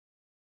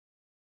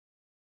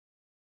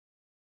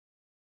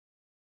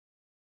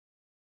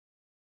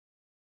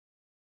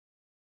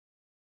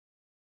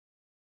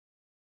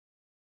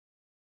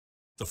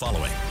The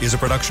following is a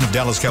production of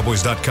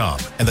DallasCowboys.com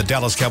and the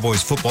Dallas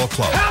Cowboys Football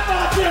Club. How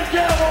about them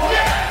Cowboys?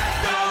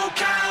 Yeah! Go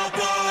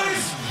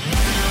Cowboys!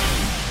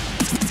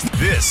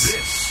 This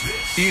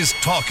is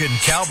Talkin'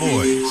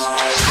 Cowboys.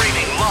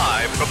 Streaming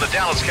live from the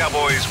Dallas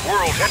Cowboys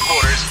World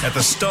Headquarters at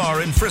the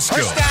Star in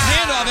Frisco.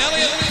 Handoff,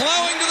 Elliott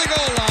plowing to the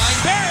goal line.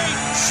 Barry,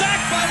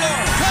 sacked by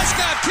Lawrence.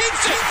 Prescott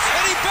keeps it,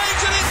 and he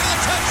bangs it in for the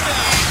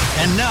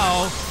touchdown. And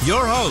now,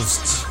 your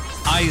hosts,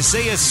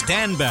 Isaiah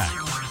Stanback,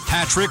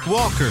 Patrick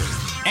Walker,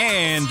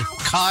 and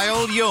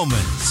Kyle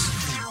Yeomans.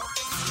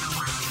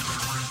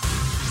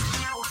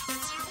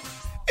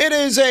 It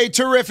is a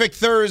terrific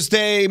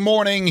Thursday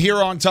morning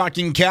here on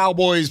Talking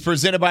Cowboys,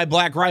 presented by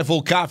Black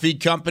Rifle Coffee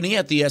Company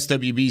at the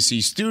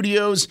SWBC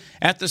Studios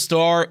at the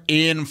Star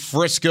in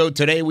Frisco.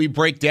 Today we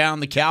break down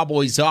the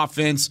Cowboys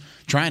offense,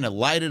 trying to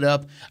light it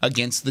up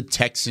against the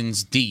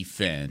Texans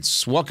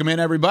defense. Welcome in,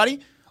 everybody.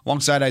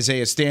 Alongside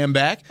Isaiah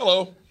Stanback.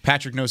 Hello.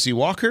 Patrick Nosey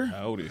Walker.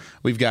 Howdy.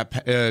 We've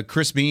got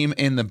Chris Beam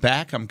in the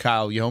back. I'm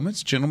Kyle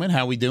Yeomans. Gentlemen,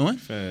 how we doing?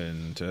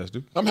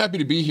 Fantastic. I'm happy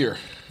to be here.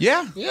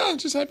 Yeah. Yeah,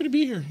 just happy to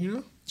be here, you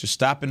know. Just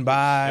stopping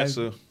by,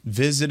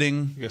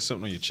 visiting. You got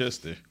something on your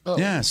chest there. Oh,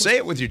 yeah, say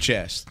it with your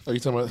chest. Are you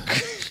talking about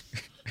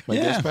my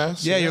guest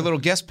pass? Yeah, your little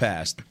guest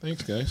pass.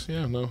 Thanks, guys.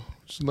 Yeah, no.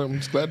 I'm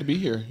just glad to be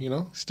here, you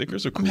know.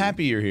 Stickers are cool. I'm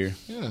happy you're here.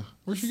 Yeah.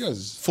 Where's you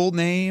guys? Full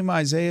name,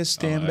 Isaiah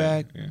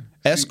Stanback.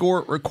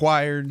 Escort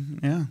required.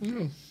 Yeah.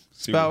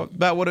 It's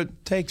about what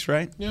it takes,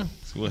 right? Yeah.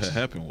 So what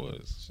happened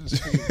was,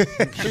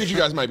 figured you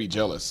guys might be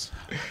jealous.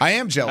 I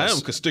am jealous. I am,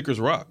 because stickers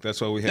rock.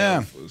 That's why we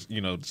have,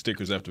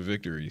 stickers after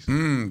victories.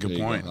 Good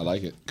point. I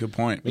like it. Good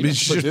point. Maybe you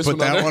should just put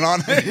that one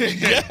on.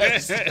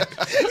 Yes.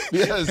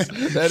 Yes.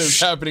 That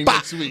is happening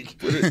next week.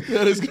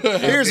 That is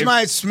good. Here's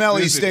my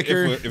smelly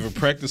sticker. If a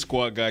practice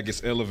squad guy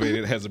gets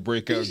elevated, has a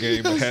breakout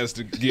game, but has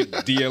to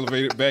get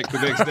de-elevated back the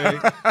next day,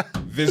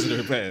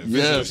 visitor pass.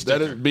 Yes,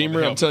 that is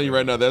Beamer. I'm telling you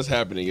right now, that's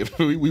happening. If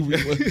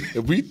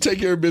we take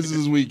care of business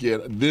this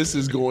weekend, this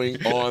is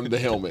going on the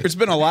helmet. There's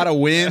been a lot of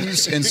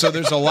wins, and so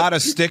there's a lot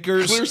of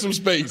stickers. Clear some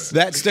space.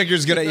 That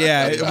sticker's gonna,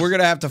 we're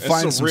gonna have to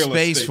find some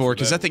space for it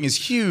because that thing is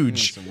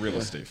huge. Some real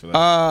estate for that.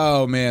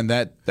 Oh man,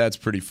 that's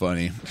pretty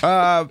funny.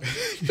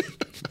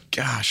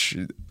 Gosh,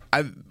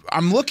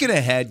 I'm looking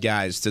ahead,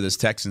 guys, to this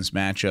Texans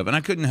matchup, and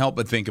I couldn't help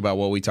but think about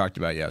what we talked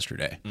about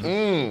yesterday.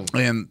 And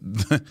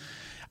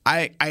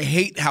I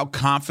hate how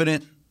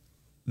confident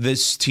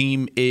this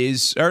team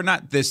is, or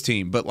not this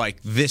team, but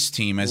like this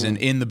team, as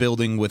in the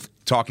building with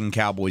Talking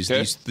Cowboys,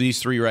 these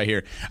three right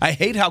here. I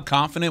hate how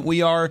confident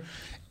we are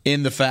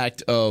in the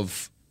fact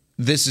of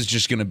this is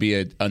just going to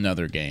be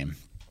another game.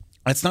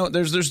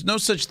 There's no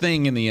such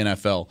thing in the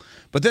NFL.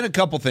 But then a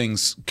couple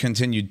things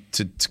continued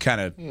to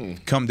kind of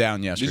come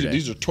down yesterday.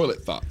 These are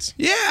toilet thoughts.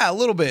 Yeah, a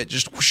little bit.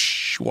 Just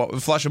whoosh,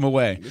 flush them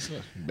away.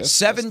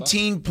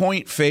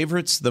 17-point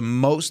favorites,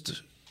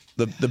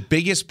 the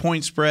biggest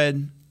point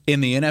spread in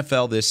the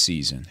NFL this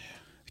season.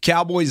 The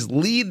Cowboys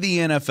lead the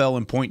NFL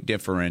in point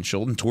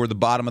differential, and toward the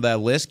bottom of that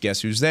list,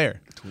 guess who's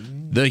there?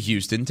 The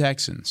Houston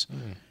Texans.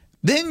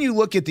 Then you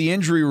look at the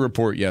injury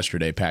report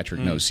yesterday, Patrick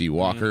Nosey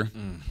Walker,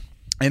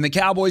 and the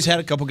Cowboys had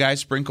a couple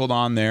guys sprinkled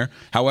on there.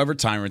 However,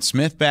 Tyron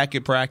Smith back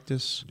at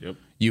practice. Yep.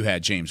 You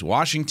had James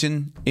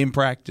Washington in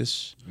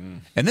practice.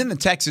 And then the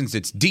Texans,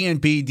 it's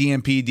DNP,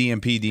 DNP,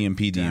 DNP,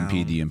 DNP,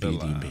 DNP, DNP,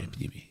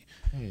 DNP.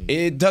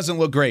 It doesn't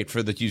look great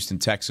for the Houston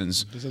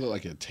Texans. Does it look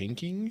like a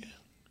tanking?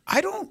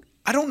 I don't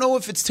know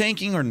if it's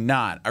tanking or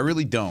not. I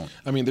really don't.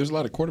 I mean, there's a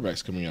lot of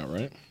quarterbacks coming out,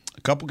 right?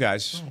 A couple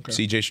guys.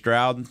 C.J.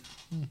 Stroud.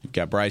 You've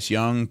got Bryce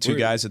Young, two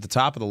guys at the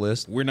top of the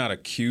list. We're not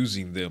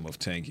accusing them of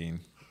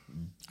tanking.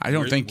 I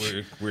don't think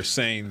we're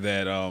saying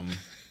that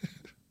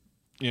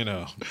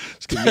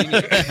it's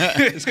convenient.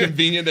 It's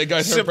convenient that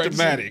guys are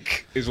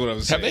symptomatic is what I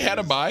was saying. Have they had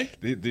a bye?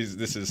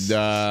 This is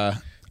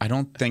I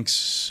don't think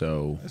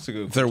so. That's a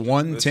good if they're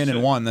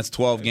 1-10-1, that's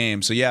 12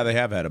 games. So yeah, they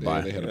have had a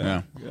bye. They had a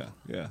bye.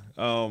 Yeah.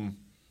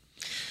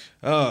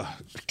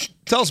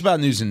 Tell us about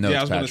news and notes, Yeah,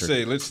 I was going to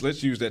Patrick. say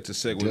let's use that to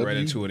segue right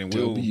into it, and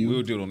we'll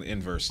do it on the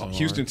inverse.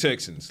 Houston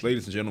Texans,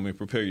 ladies and gentlemen,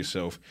 prepare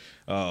yourself,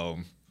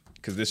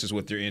 because this is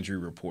what their injury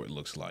report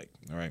looks like.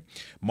 All right,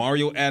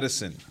 Mario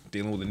Addison,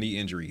 dealing with a knee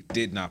injury,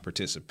 did not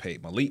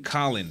participate. Malik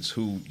Collins,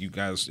 who you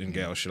guys and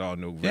gals should all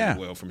know very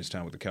well from his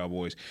time with the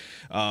Cowboys,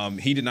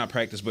 he did not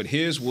practice, but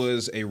his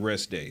was a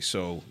rest day,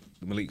 so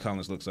Malik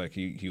Collins looks like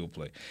he'll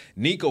play.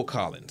 Nico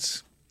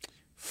Collins,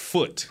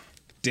 foot,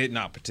 did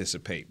not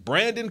participate.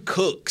 Brandon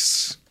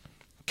Cooks,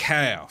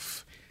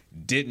 calf,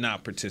 did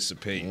not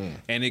participate.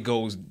 And it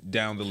goes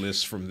down the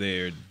list from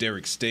there.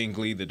 Derek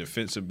Stingley, the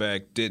defensive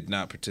back, did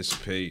not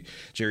participate.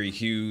 Jerry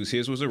Hughes,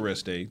 his was a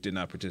rest day, did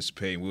not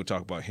participate. And we'll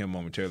talk about him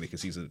momentarily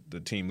because he's the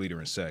team leader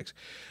in sacks.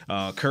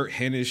 Kurt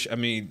Hennish, I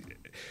mean,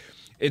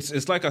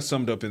 it's like I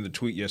summed up in the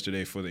tweet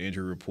yesterday for the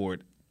injury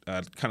report.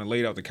 Kind of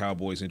laid out the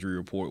Cowboys injury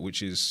report,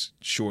 which is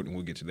short, and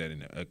we'll get to that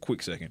in a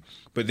quick second.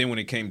 But then when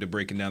it came to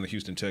breaking down the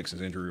Houston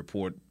Texans injury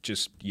report,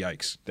 just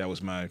yikes. That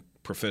was my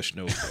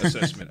professional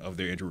assessment of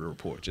their injury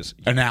report. Just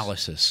yikes.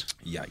 Analysis.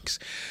 Yikes.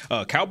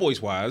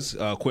 Cowboys-wise,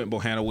 Quentin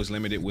Bohanna was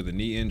limited with a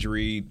knee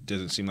injury.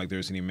 Doesn't seem like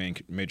there's any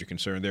major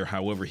concern there.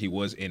 However, he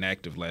was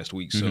inactive last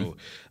week, so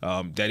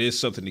that is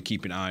something to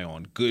keep an eye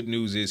on. Good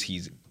news is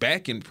he's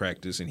back in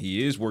practice, and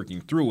he is working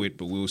through it,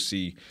 but we'll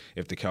see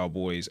if the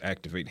Cowboys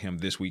activate him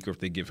this week or if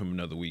they give him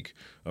another week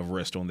of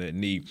rest on that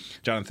knee.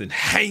 Jonathan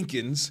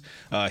Hankins,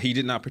 he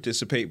did not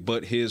participate,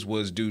 but his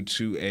was due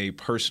to a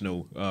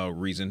personal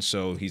reason,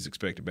 so he's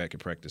expected back in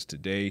practice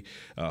today.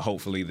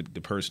 Hopefully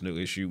the personal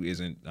issue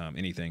isn't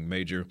anything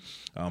major,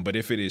 but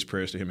if it is,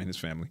 prayers to him and his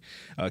family.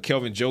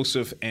 Kelvin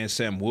Joseph and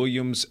Sam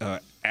Williams,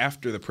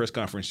 after the press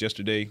conference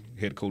yesterday,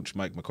 head coach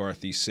Mike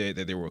McCarthy said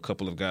that there were a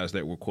couple of guys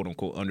that were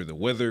quote-unquote under the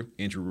weather.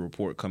 Injury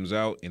report comes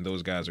out, and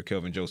those guys are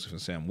Kelvin Joseph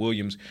and Sam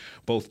Williams,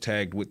 both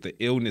tagged with the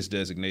illness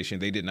designation.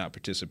 They did not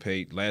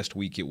participate. Last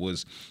week it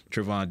was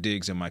Trevon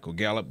Diggs and Michael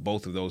Gallup.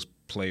 Both of those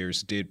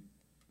players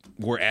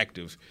were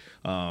active,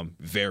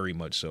 very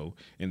much so,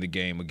 in the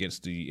game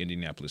against the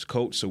Indianapolis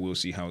Colts. So we'll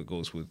see how it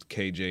goes with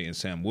KJ and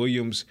Sam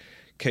Williams.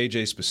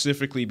 KJ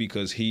specifically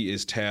because he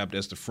is tabbed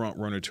as the front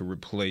runner to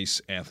replace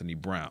Anthony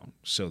Brown.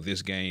 So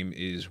this game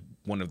is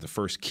one of the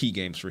first key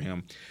games for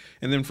him.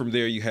 And then from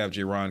there you have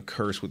Jaron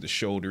Kearse with the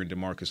shoulder and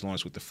DeMarcus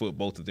Lawrence with the foot.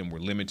 Both of them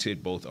were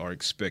limited. Both are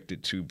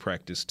expected to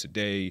practice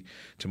today,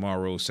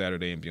 tomorrow,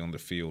 Saturday, and be on the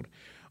field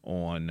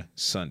on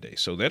Sunday.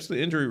 So that's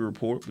the injury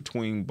report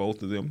between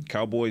both of them.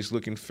 Cowboys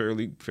looking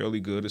fairly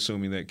good,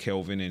 assuming that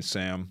Kelvin and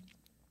Sam,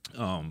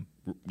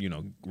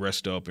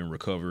 rest up and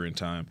recover in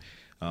time.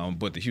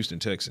 But the Houston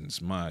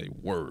Texans, my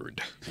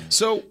word.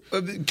 So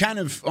kind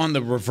of on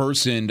the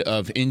reverse end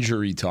of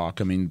injury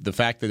talk, I mean, the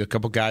fact that a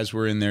couple guys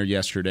were in there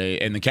yesterday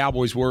and the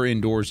Cowboys were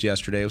indoors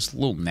yesterday, it was a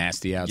little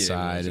nasty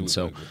outside. It was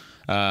so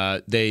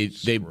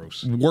they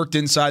worked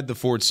inside the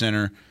Ford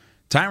Center.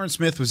 Tyron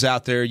Smith was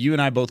out there. You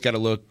and I both got a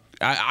look.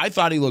 I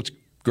thought he looked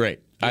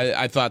great.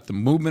 I thought the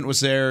movement was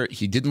there.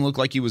 He didn't look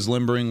like he was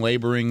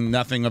laboring,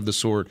 nothing of the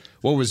sort.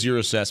 What was your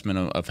assessment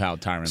of how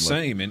Tyron looked?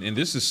 Same, and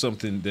this is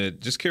something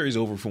that just carries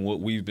over from what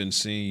we've been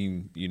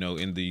seeing,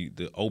 in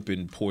the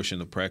open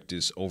portion of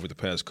practice over the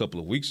past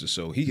couple of weeks or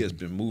so. He has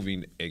been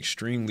moving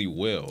extremely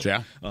well.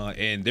 Yeah.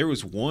 And there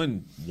was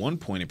one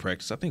point in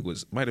practice, I think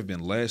might have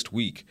been last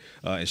week,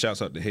 and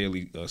shouts out to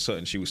Haley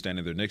Sutton. She was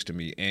standing there next to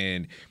me,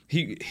 and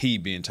he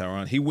being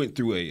Tyron, he went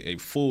through a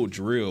full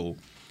drill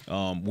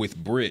with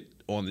Britt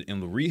in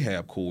the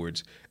rehab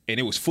cords, and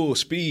it was full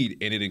speed,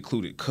 and it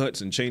included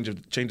cuts and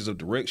changes of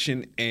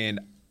direction,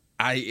 and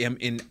I am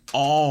in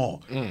awe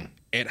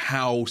at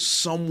how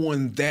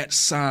someone that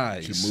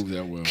size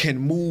can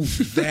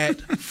move that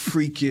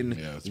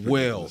freaking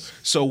well.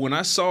 So when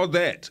I saw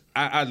that,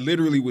 I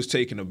literally was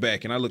taken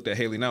aback, and I looked at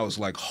Haley, and I was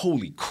like,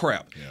 holy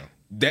crap. Yeah.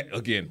 That,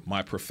 again,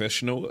 my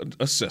professional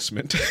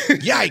assessment.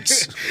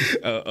 Yikes!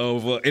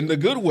 In a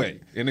good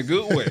way.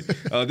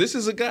 This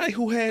is a guy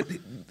who had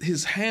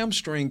his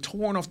hamstring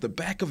torn off the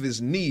back of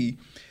his knee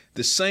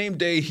the same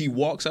day he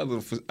walks out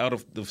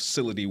of the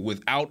facility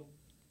without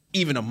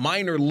even a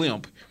minor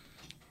limp.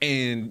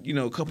 And,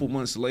 a couple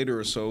months later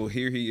or so,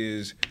 here he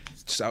is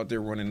just out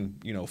there running,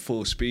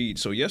 full speed.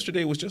 So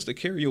yesterday was just a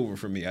carryover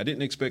for me. I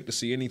didn't expect to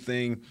see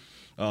anything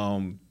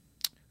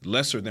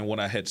lesser than what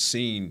I had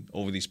seen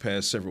over these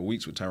past several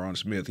weeks with Tyron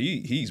Smith.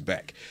 He's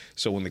back.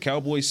 So when the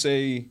Cowboys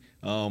say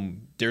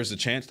there's a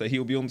chance that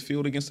he'll be on the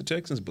field against the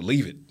Texans,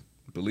 believe it.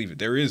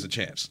 There is a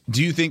chance.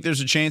 Do you think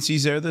there's a chance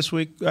he's there this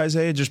week,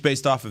 Isaiah, just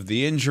based off of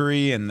the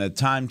injury and the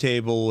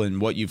timetable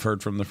and what you've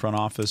heard from the front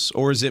office?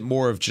 Or is it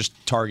more of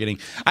just targeting?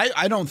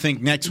 I don't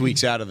think next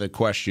week's out of the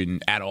question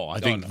at all. I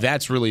think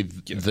that's really the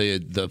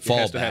fallback. It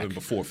has to happen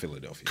before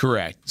Philadelphia.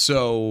 Correct.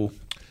 So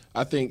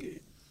I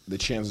think the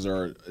chances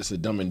are it's a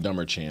Dumb and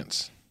Dumber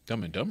chance.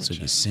 Dumb and Dumber. So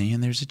you're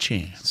saying there's a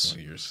chance. So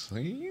you're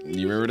saying.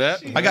 You remember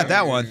that? I got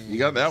that one. You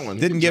got that one.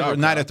 Didn't give a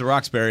night at the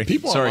Roxbury.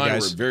 People Sorry, online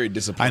guys. were very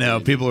disappointed. I know.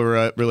 People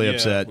are really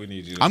upset. We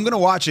need you to I'm going to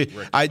watch it.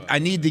 I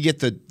need to get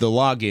the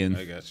login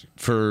I got you.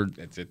 for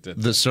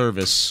the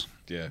service.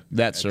 Yeah.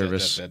 That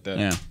service.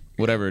 Yeah.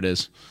 Whatever it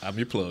is. I'm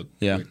your plug.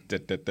 Yeah.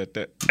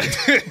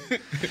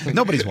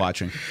 Nobody's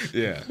watching.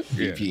 Yeah.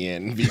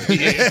 VPN.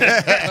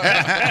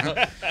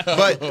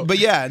 But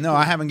yeah, no,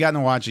 I haven't gotten to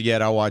watch it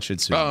yet. I'll watch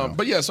it soon.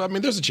 But yeah, so I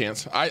mean, there's a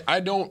chance. I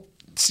don't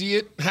see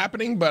it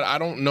happening, but I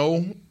don't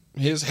know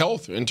his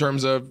health in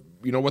terms of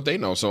what they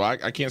know, so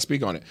I can't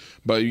speak on it.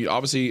 But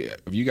obviously,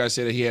 if you guys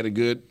say that he had a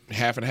good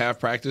half and half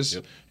practice,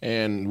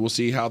 and we'll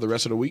see how the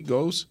rest of the week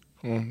goes.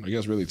 Well, I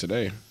guess really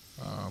today,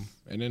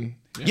 and then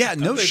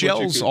no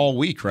shells all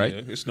week, right?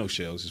 Yeah, it's no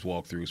shells, it's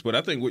walkthroughs. But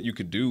I think what you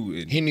could do,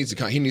 he needs to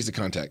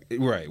contact.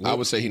 Right. I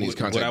would say he needs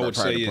to contact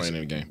prior to playing in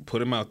the game.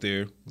 Put him out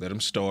there, let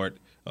him start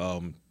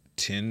 10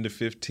 to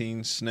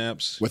 15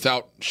 snaps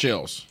without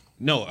shells.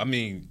 No, I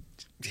mean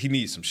he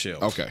needs some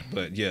shells. Okay.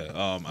 But yeah,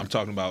 I'm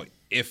talking about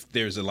if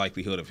there's a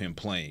likelihood of him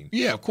playing.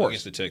 Yeah, of course.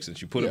 Against the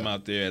Texans. You put him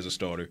out there as a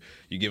starter.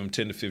 You give him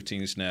 10 to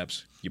 15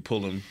 snaps. You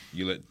pull him.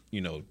 You let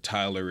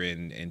Tyler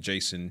and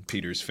Jason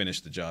Peters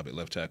finish the job at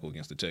left tackle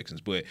against the Texans.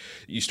 But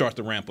you start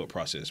the ramp-up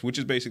process, which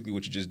is basically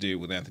what you just did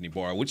with Anthony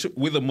Barr, which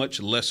with a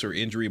much lesser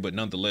injury, but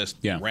nonetheless,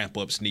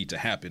 ramp-ups need to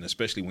happen,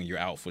 especially when you're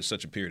out for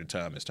such a period of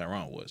time as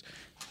Tyron was.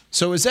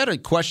 So is that a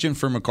question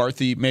for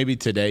McCarthy maybe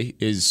today,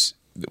 is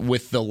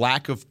with the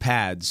lack of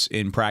pads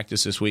in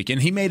practice this week?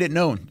 And he made it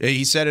known.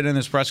 He said it in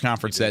his press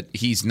conference that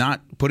he's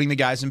not putting the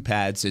guys in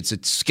pads. It's a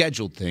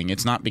scheduled thing.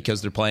 It's not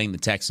because they're playing the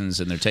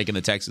Texans and they're taking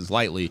the Texans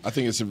lightly. I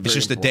think it's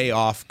just a day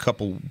off,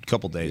 couple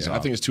days off. I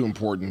think it's too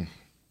important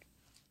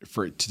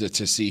for it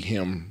to see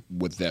him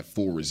with that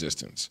full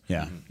resistance.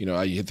 Yeah.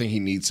 I think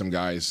he needs some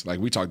guys, like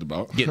we talked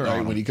about,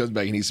 right? When he comes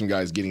back, he needs some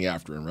guys getting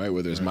after him, right?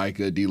 Whether it's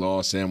Micah,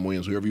 D-Law, Sam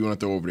Williams, whoever you want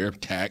to throw over there,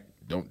 Tack.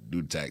 Don't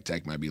do Tack.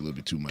 Tack might be a little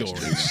bit too much.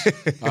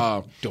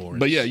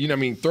 But yeah,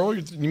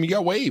 you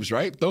got waves,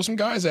 right? Throw some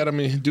guys at him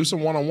and do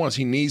some one-on-ones.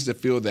 He needs to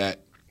feel that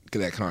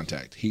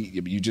contact.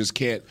 You just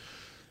can't.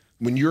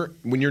 When you're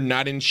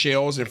not in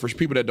shells, and for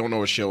people that don't know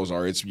what shells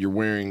are, you're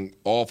wearing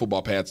all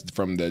football pads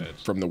from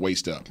the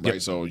waist up, right?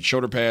 Yep. So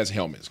shoulder pads,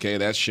 helmets. Okay,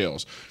 that's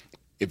shells.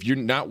 If you're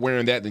not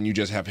wearing that, then you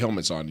just have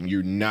helmets on, and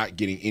you're not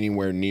getting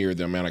anywhere near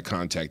the amount of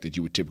contact that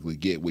you would typically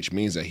get, which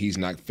means that he's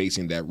not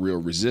facing that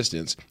real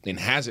resistance and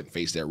hasn't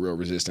faced that real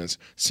resistance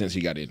since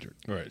he got injured.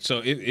 Right.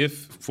 So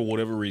if for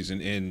whatever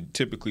reason, and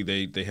typically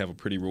they have a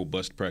pretty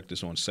robust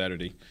practice on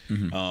Saturday,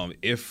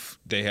 if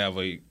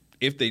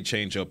they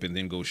change up and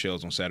then go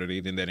shells on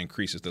Saturday, then that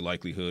increases the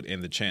likelihood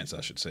and the chance,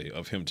 I should say,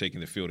 of him taking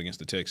the field against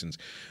the Texans.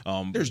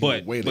 There's no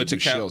way they do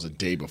shells a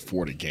day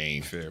before the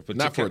game. Fair, but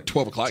not for a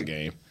 12 o'clock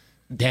game.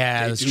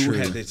 Yeah, that's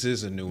true. This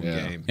is a noon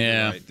game.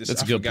 Yeah, right?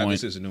 that's a good point.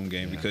 This is a noon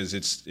game because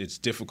it's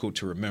difficult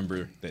to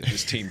remember that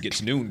this team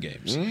gets noon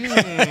games. So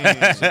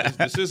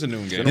this is a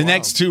noon game. The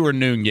next two are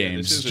noon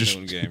games. This is a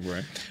noon game,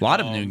 right? A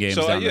lot of noon games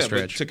down the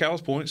stretch. But to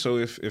Kyle's point, so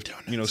if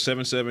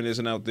 7-7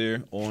 isn't out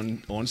there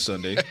on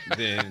Sunday,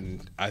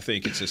 then I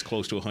think it's as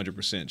close to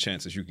 100%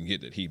 chance as you can get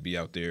that he'd be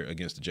out there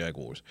against the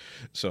Jaguars.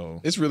 So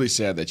it's really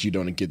sad that you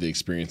don't get the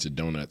experience of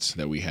donuts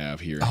that we have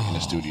here in the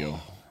studio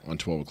on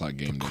 12 o'clock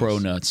game days. Crow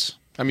nuts.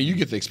 I mean, you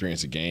get the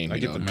experience of game. I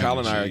get the mac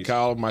and cheese.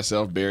 Kyle,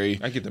 myself, Barry.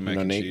 I get the mac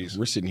and Nate, cheese.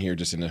 We're sitting here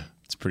just in the.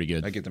 It's pretty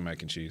good. I get the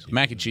mac and cheese.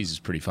 Mac and cheese is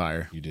pretty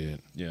fire. You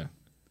did. Yeah.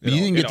 But you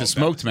didn't get the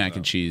smoked mac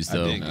and cheese,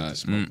 though. I didn't get the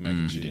smoked mac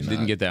and cheese.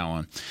 Didn't get that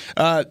one.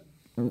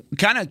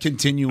 Kind of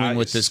continuing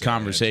with this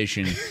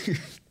conversation.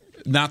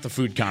 Not the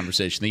food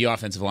conversation, the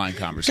offensive line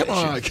conversation.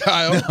 Come on,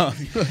 Kyle. No,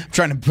 I'm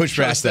trying to push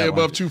past that. Stay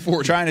above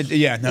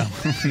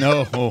 240.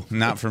 No,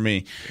 not for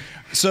me.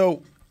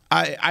 So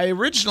I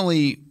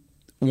originally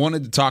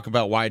wanted to talk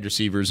about wide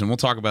receivers, and we'll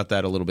talk about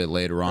that a little bit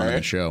later on in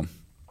the show.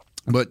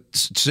 But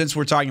since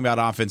we're talking about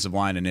offensive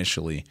line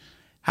initially,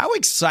 how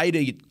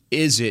excited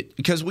is it?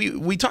 Because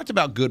we talked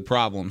about good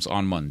problems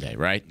on Monday,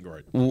 right?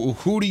 Right.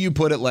 Who do you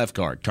put at left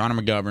guard?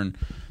 Connor McGovern,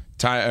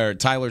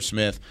 Tyler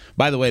Smith.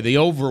 By the way, the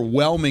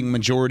overwhelming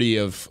majority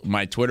of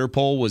my Twitter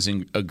poll was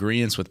in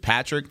agreement with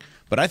Patrick,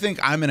 but I think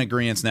I'm in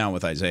agreement now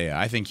with Isaiah.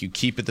 I think you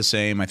keep it the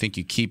same. I think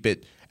you keep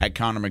it at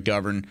Connor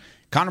McGovern.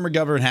 Connor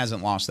McGovern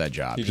hasn't lost that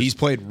job. He's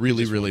played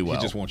really well.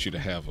 He just wants you to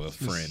have a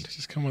friend.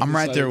 I'm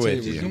right there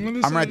with you.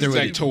 I'm right there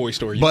with you. It's like Toy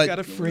Story. But, you got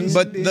a friend.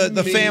 But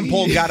the fan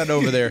poll got it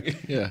over there.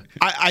 Yeah.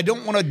 I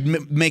don't want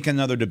to make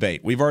another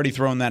debate. We've already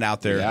thrown that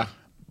out there. Yeah.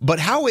 But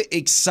how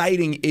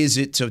exciting is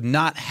it to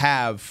not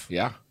have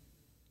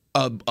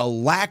a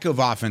lack of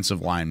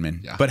offensive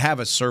linemen, but have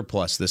a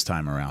surplus this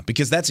time around?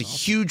 Because that's a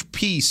huge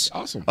piece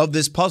of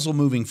this puzzle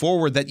moving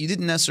forward that you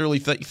didn't necessarily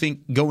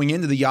think going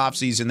into the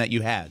offseason that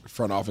you had.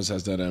 Front office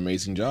has done an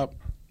amazing job.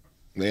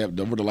 They have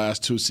over the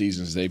last 2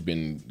 seasons. They've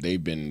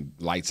been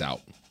lights out,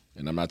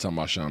 and I'm not talking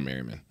about Sean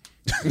Merriman.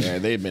 Yeah,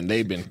 they've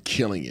been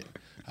killing it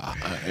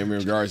in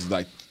regards to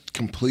like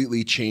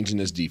completely changing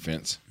this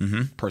defense,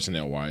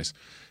 personnel wise.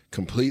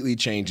 Completely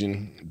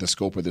changing the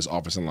scope of this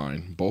offensive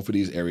line. Both of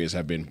these areas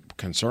have been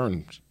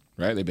concerns,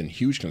 right? They've been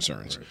huge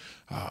concerns.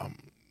 Right.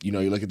 You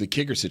look at the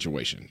kicker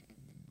situation.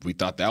 We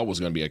thought that was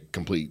going to be a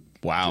complete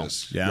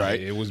right?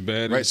 It was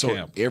bad. Right.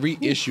 So every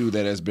issue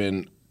that has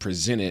been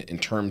presented in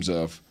terms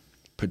of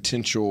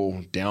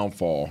potential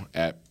downfall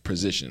at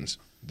positions,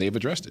 they've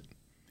addressed it.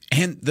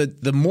 And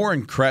the more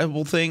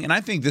incredible thing, and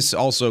I think this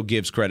also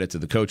gives credit to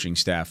the coaching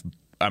staff.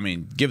 I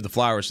mean, give the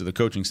flowers to the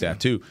coaching staff,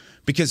 too.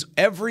 Because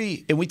and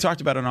we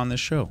talked about it on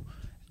this show,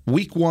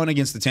 week 1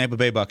 against the Tampa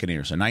Bay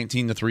Buccaneers, a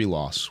 19-3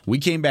 loss. We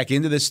came back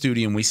into this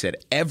studio and we said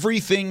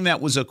everything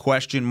that was a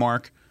question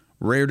mark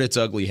reared its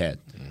ugly head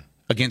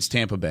against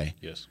Tampa Bay.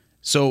 Yes.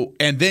 So,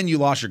 and then you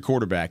lost your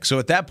quarterback. So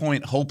at that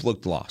point, hope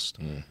looked lost.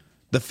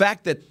 The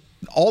fact that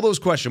all those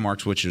question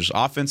marks, which is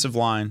offensive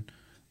line,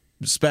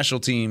 special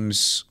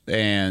teams,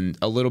 and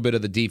a little bit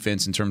of the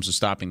defense in terms of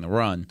stopping the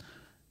run,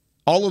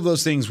 all of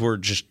those things were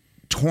just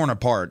torn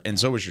apart, and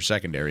so was your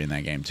secondary in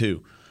that game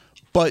too.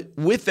 But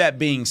with that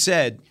being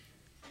said,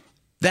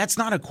 That's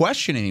not a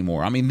question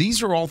anymore. I mean,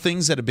 these are all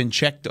things that have been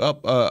checked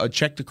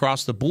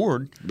across the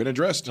board, been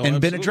addressed,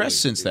 been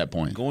addressed since that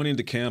point. Going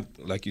into camp,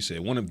 like you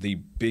said, one of the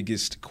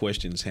biggest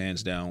questions,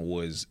 hands down,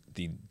 was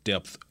the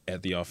depth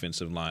at the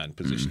offensive line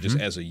position, just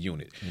as a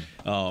unit.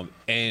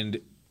 And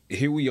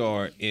here we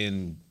are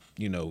in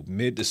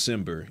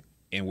mid-December,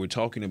 and we're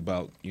talking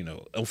about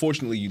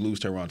unfortunately you lose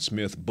Tyron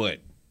Smith, but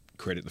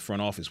credit the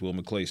front office, Will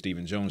McClay,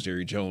 Stephen Jones,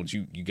 Jerry Jones.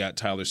 You got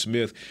Tyler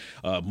Smith,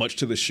 much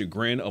to the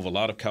chagrin of a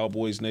lot of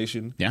Cowboys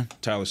Nation. Yeah.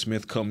 Tyler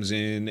Smith comes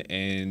in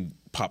and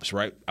pops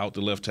right out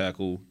the left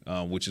tackle,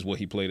 which is what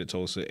he played at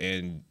Tulsa,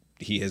 and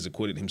he has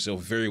acquitted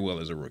himself very well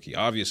as a rookie.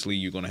 Obviously,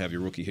 you're going to have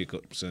your rookie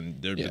hiccups, and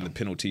there have been the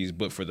penalties,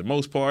 but for the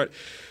most part,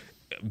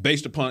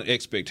 based upon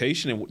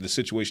expectation and the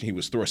situation he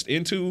was thrust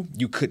into,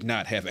 you could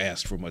not have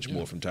asked for much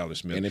more from Tyler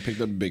Smith. And they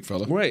picked up a big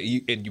fella. Right,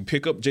 and you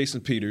pick up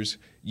Jason Peters.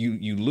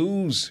 You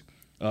lose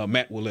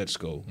Matt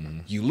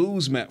Waletzko. You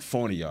lose Matt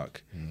Farniok.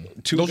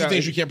 Those are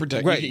things you can't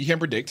protect. Right. You can't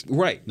predict.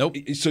 Right. Nope.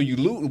 So you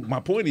lose. My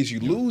point is, you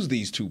lose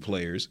these two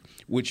players,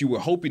 which you were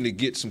hoping to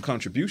get some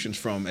contributions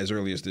from as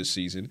early as this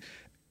season,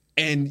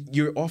 and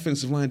your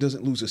offensive line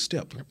doesn't lose a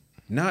step.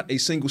 Not a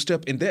single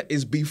step, and that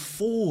is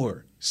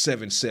before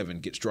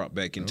 7-7 gets dropped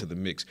back into the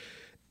mix.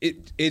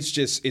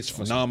 It's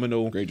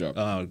phenomenal. Great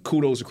job.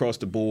 Kudos across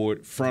the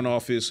board, front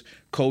office,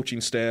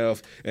 coaching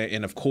staff,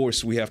 and of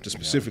course we have to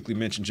specifically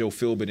mention Joe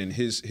Philbin and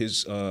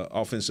his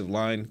offensive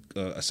line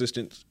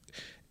assistants.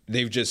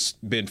 They've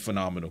just been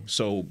phenomenal.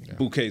 So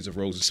bouquets of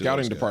roses.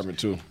 Scouting department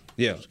too.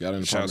 Yeah.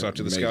 Shouts out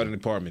to the scouting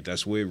department.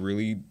 That's where it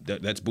really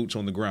that's boots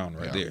on the ground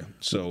right there.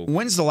 So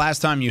when's the last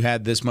time you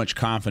had this much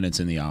confidence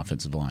in the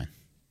offensive line?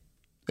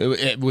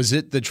 Was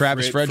it the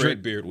Travis Frederick?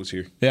 Fred Beard was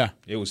here. Yeah.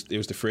 It was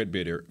the Fred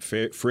Beard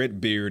era.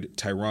 Fred Beard,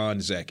 Tyron,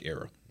 Zach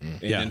era.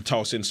 And then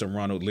toss in some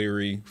Ronald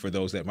Leary for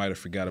those that might have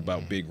forgot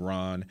about Big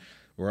Ron,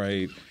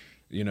 right?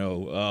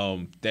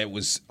 That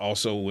was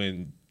also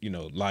when,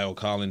 Lyle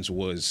Collins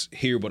was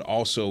here, but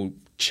also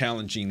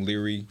challenging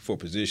Leary for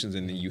positions,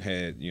 and then you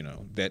had,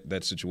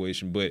 that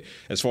situation. But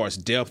as far as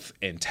depth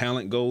and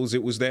talent goes,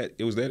 it was that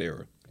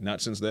era.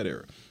 Not since that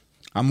era.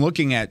 I'm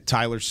looking at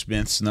Tyler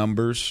Smith's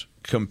numbers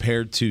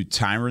compared to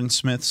Tyron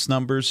Smith's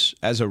numbers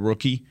as a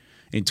rookie.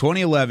 In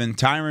 2011,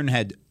 Tyron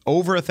had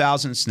over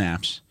 1,000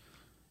 snaps.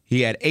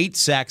 He had 8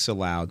 sacks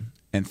allowed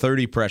and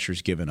 30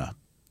 pressures given up.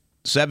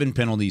 7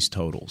 penalties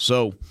total.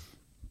 So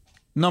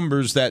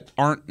numbers that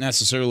aren't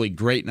necessarily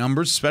great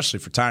numbers, especially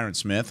for Tyron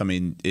Smith. I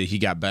mean, he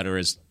got better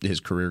as his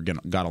career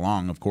got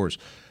along, of course.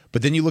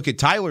 But then you look at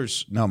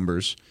Tyler's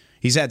numbers.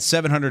 He's had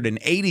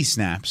 780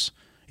 snaps.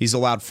 He's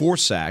allowed 4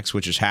 sacks,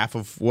 which is half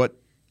of what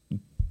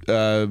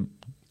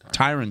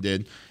Tyron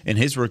did in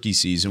his rookie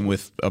season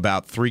with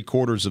about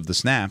 3/4 of the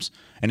snaps,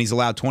 and he's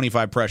allowed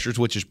 25 pressures,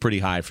 which is pretty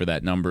high for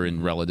that number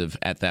and relative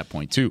at that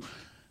point too.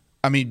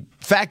 I mean,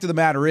 fact of the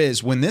matter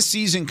is, when this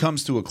season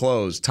comes to a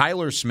close,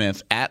 Tyler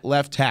Smith at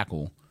left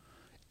tackle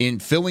in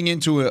filling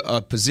into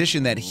a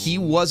position that he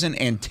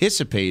wasn't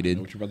anticipated.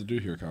 What you about to do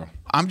here, Kyle?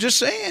 I'm just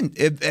saying,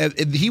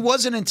 if he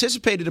wasn't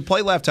anticipated to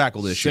play left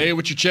tackle this year. Say it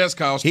with your chest,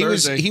 Kyle. It's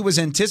Thursday. He was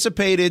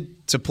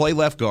anticipated to play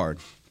left guard.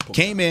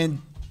 Came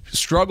in,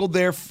 struggled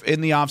there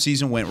in the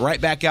offseason, went right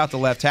back out to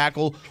left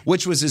tackle,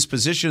 which was his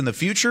position in the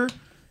future,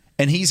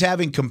 and he's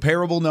having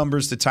comparable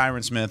numbers to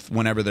Tyron Smith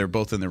whenever they're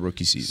both in their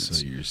rookie seasons.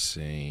 So you're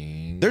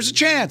saying there's a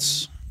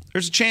chance.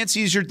 There's a chance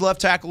he's your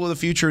left tackle of the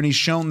future, and he's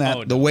shown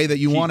that the way that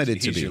you wanted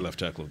it to be. He's your left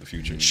tackle of the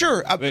future.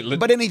 Sure,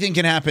 but anything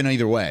can happen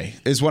either way,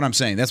 is what I'm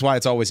saying. That's why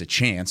it's always a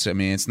chance. I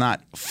mean, it's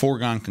not a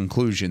foregone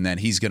conclusion that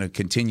he's going to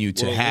continue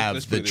to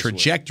have the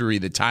trajectory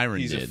that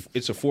Tyron did.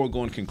 It's a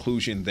foregone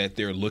conclusion that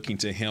they're looking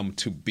to him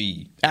to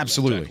be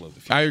absolutely. Left tackle of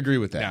the future. I agree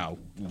with that. Now,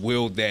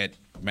 will that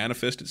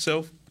manifest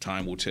itself?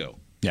 Time will tell.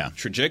 Yeah.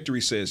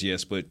 Trajectory says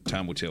yes, but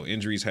time will tell.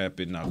 Injuries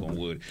happen, knock on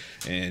wood.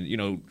 And,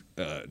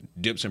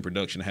 dips in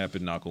production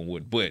happen, knock on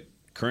wood. But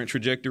current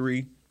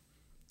trajectory,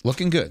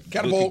 looking good.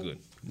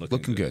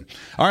 Looking good.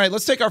 All right,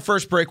 let's take our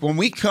first break. When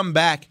we come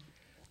back,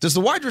 does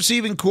the wide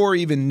receiving core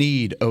even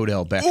need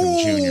Odell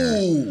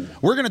Beckham Jr.?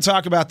 We're going to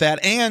talk about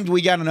that, and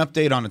we got an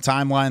update on a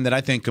timeline that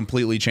I think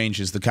completely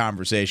changes the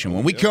conversation.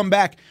 When we come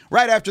back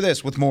right after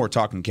this with more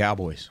Talking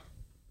Cowboys.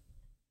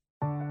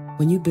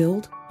 When you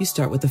build, you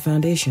start with the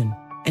foundation.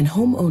 And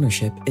home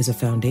ownership is a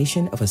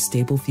foundation of a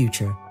stable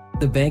future.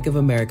 The Bank of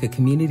America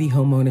Community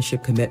Home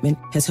Ownership Commitment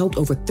has helped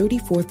over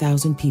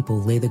 34,000 people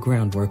lay the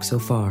groundwork so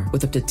far,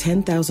 with up to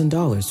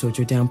 $10,000 towards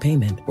your down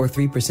payment or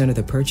 3% of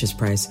the purchase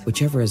price,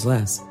 whichever is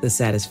less. The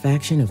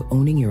satisfaction of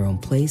owning your own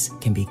place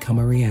can become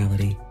a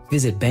reality.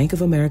 Visit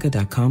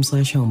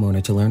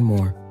bankofamerica.com/homeowner to learn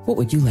more. What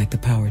would you like the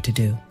power to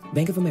do?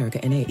 Bank of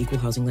America N.A. Equal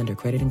Housing Lender.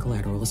 Credit and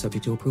collateral is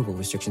subject to approval.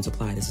 Restrictions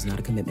apply. This is not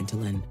a commitment to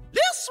lend.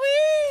 Lil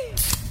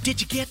Sweet! Did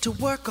you get to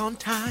work on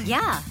time?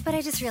 Yeah, but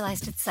I just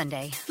realized it's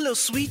Sunday. Lil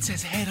Sweet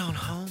says head on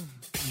home.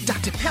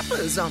 Dr.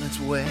 Pepper's on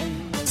its way.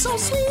 So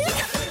sweet,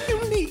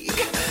 unique.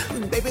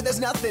 Baby, there's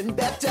nothing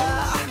better.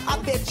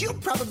 I bet you've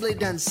probably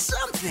done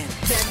something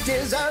that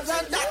deserves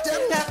a Dr.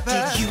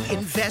 Pepper. Did you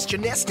invent Invest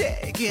your nest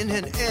egg in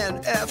an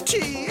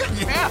NFT.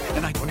 Yeah,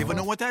 and I don't even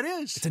know what that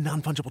is. It's a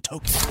non-fungible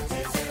token.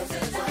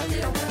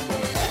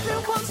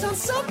 Everyone's on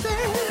something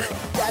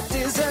that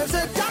deserves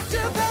a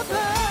Dr.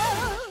 Pepper.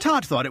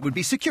 Todd thought it would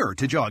be secure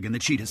to jog in the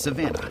cheetah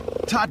savanna.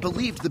 Todd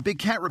believed the big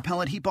cat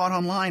repellent he bought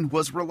online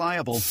was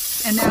reliable.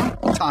 And now,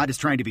 Todd is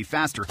trying to be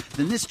faster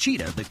than this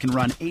cheetah that can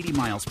run 80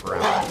 miles per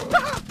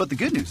hour. But the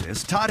good news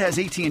is, Todd has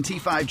AT&T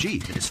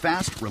 5G that is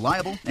fast,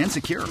 reliable, and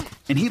secure.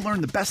 And he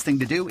learned the best thing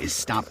to do is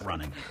stop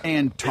running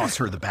and toss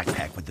her the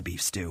backpack with the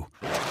beef stew.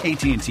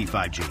 AT&T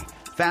 5G.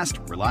 Fast,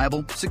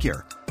 reliable,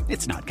 secure.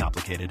 It's not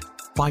complicated.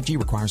 5G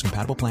requires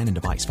compatible plan and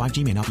device.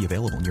 5G may not be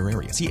available in your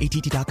area. See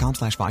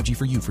att.com/5G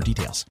for you for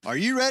details. Are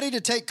you ready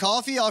to take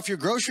coffee off your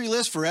grocery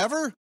list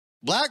forever?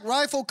 Black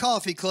Rifle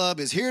Coffee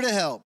Club is here to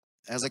help.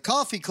 As a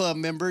coffee club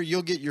member,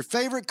 you'll get your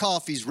favorite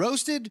coffees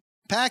roasted,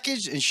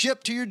 packaged, and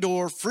shipped to your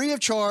door free of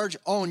charge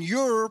on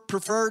your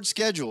preferred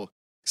schedule.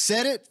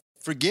 Set it,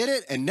 forget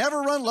it, and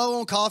never run low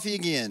on coffee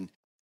again.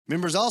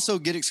 Members also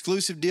get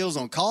exclusive deals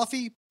on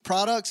coffee,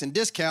 products, and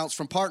discounts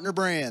from partner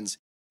brands.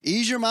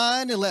 Ease your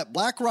mind and let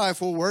Black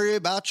Rifle worry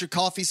about your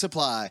coffee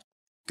supply.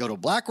 Go to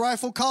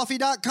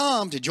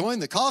blackriflecoffee.com to join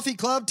the coffee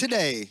club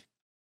today.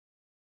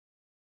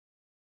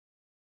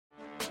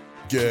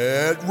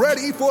 Get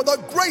ready for the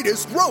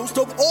greatest roast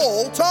of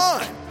all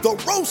time, the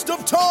Roast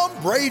of Tom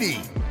Brady,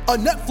 a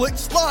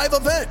Netflix live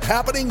event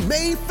happening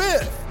May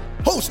 5th.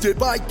 Hosted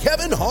by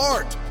Kevin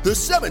Hart, the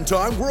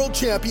 7-time world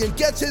champion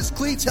gets his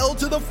cleats held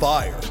to the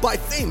fire by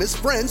famous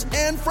friends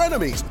and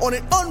frenemies on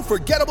an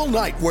unforgettable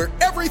night where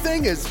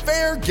everything is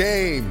fair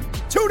game.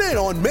 Tune in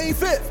on May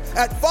 5th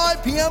at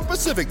 5 p.m.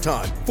 Pacific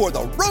time for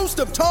the Roast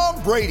of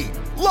Tom Brady,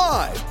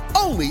 live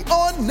only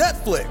on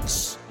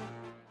Netflix.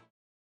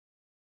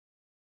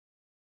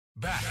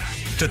 Back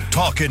to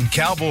Talking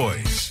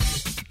Cowboys.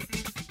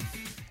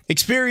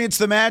 Experience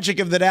the magic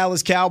of the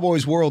Dallas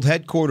Cowboys World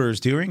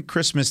Headquarters during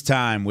Christmas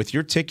time. With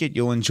your ticket,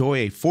 you'll enjoy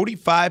a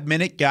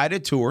 45-minute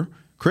guided tour,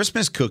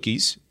 Christmas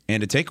cookies,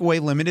 and a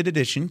takeaway limited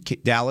edition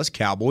Dallas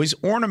Cowboys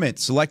ornament.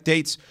 Select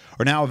dates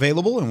are now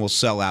available and will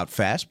sell out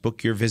fast.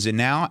 Book your visit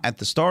now at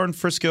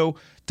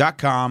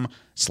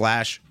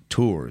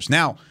thestarinfrisco.com/tours.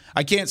 Now,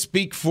 I can't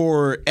speak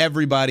for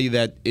everybody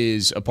that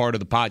is a part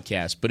of the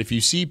podcast, but if you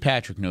see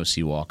Patrick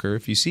Nosey Walker,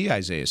 if you see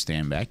Isaiah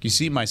Stanback, you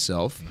see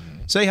myself,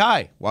 say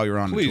hi while you're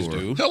on the tour. Please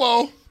do.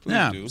 Hello.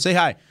 Please do. Say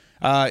hi.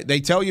 They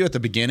tell you at the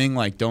beginning,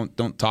 like,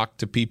 don't talk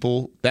to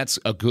people. That's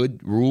a good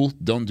rule.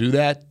 Don't do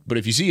that. But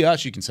if you see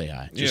us, you can say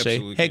hi. Just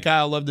say, hey,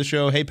 Kyle, love the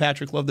show. Hey,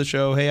 Patrick, love the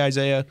show. Hey,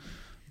 Isaiah.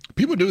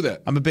 People do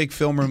that. I'm a big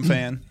film room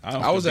fan.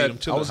 I was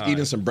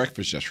eating some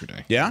breakfast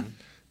yesterday. Yeah?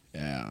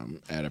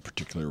 At a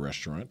particular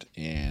restaurant,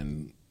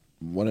 and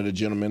one of the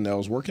gentlemen that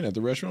was working at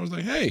the restaurant was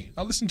like, "Hey,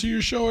 I listen to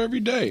your show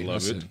every day."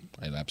 Love it.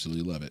 I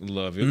absolutely love it.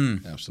 Love it.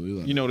 Absolutely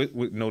love it. You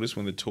notice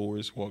when the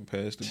tourists walk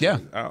past? Yeah.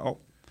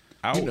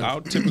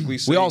 I'll typically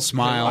say, we all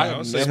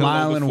smile.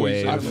 Smile and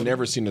wave. I've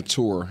never seen a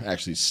tour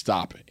actually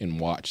stop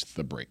and watch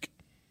the break.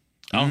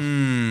 Oh. I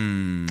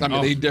mean,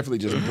 they definitely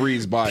just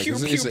breeze by.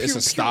 It's a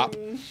stop.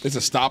 It's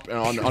a stop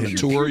on the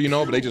tour,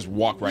 but they just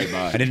walk right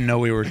by. I didn't know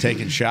we were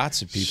taking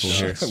shots at people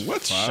here.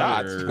 What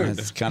shots?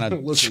 It's kind of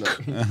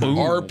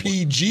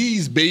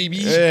RPGs, baby.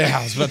 Yeah,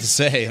 I was about to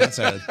say that's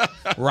a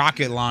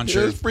rocket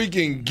launcher. Let's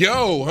freaking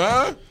go,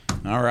 huh?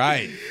 All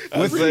right.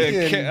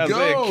 Isaiah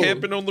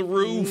camping on the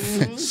roof,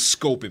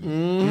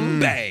 scoping,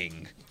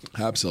 bang.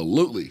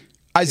 Absolutely.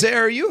 Isaiah,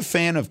 are you a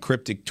fan of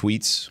cryptic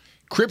tweets?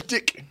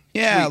 Cryptic?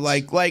 Yeah,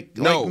 tweets. like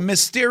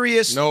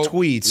mysterious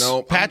tweets.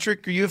 No.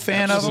 Patrick, are you a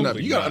fan of them?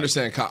 You got to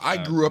understand, Kyle, I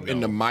grew up in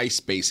the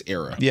MySpace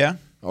era. Yeah.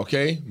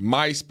 Okay?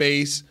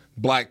 MySpace,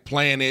 Black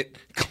Planet,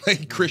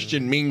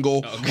 Christian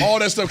Mingle, all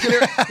that stuff.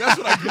 That's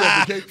what I grew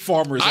up with. Okay?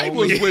 Farmers I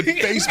only. was with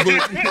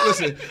Facebook.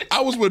 Listen,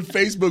 I was with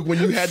Facebook when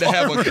you had to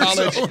have a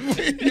college.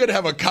 You had to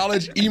have a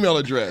college email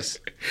address.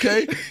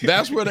 Okay,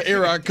 that's where the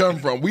era I come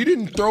from. We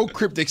didn't throw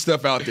cryptic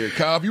stuff out there,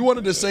 Kyle. If you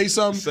wanted to say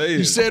something,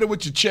 you said it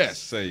with your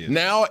chest. Say it.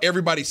 Now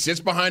everybody sits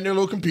behind their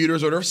little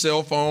computers or their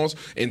cell phones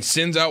and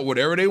sends out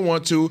whatever they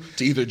want to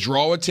either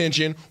draw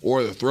attention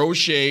or to throw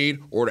shade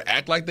or to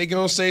act like they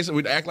can say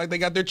something, act like they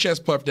got their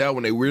chest puffed out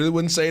when they really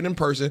wouldn't say it in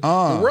person.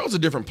 The world's a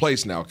different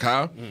place now,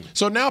 Kyle.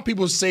 So now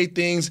people say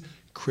things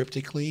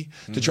cryptically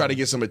to try to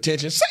get some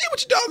attention. Say it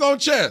with your doggone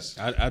chest.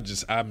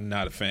 I'm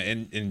not a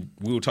fan. And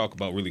we'll talk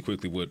about really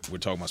quickly what we're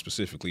talking about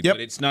specifically. Yep.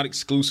 But it's not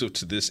exclusive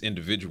to this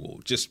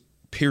individual. Just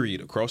period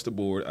across the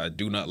board. I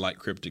do not like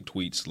cryptic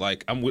tweets.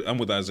 Like I'm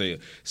with Isaiah.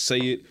 Say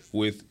it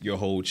with your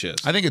whole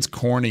chest. I think it's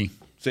corny.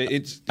 I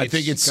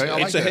think it's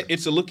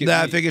a look at me.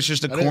 I think it's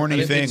just a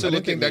corny thing. I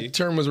didn't think that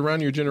term was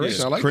around your generation.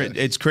 Yeah, I like that.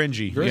 It's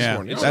cringy. Very yeah,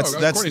 corny. That's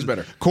corny's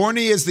better.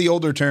 Corny is the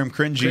older term.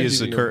 Cringy is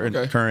the current.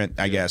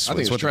 I guess. I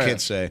think that's what trash. the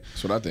kids say.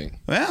 That's what I think.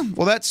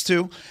 Well, that's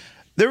too.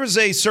 There was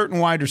a certain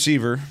wide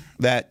receiver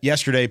that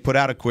yesterday put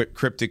out a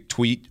cryptic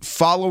tweet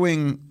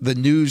following the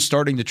news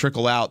starting to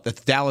trickle out that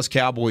the Dallas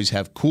Cowboys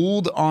have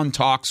cooled on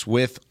talks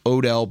with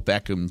Odell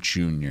Beckham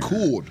Jr.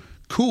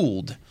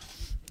 Cooled.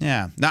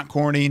 Yeah, not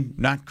corny,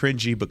 not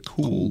cringy, but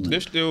cooled.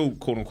 They're still,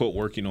 quote unquote,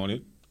 working on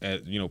it.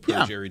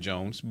 per Jerry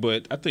Jones.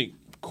 But I think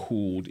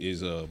cooled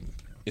is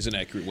an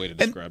accurate way to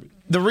describe it.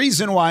 The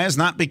reason why is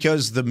not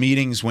because the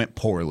meetings went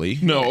poorly.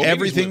 No,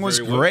 everything was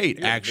great,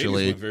 well.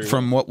 actually,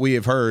 from what we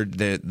have heard.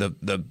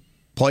 The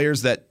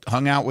players that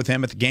hung out with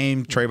him at the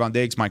game, Trayvon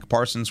Diggs, Micah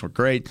Parsons, were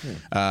great.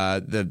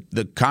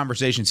 The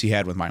conversations he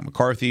had with Mike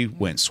McCarthy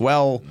went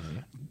swell.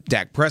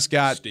 Dak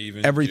Prescott,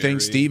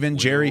 Steven,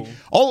 Jerry,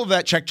 all of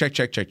that,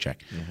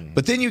 check.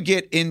 But then you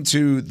get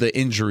into the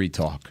injury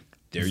talk.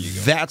 There you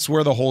go. That's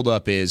where the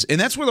holdup is. And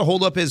that's where the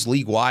holdup is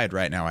league-wide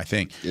right now, I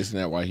think. Isn't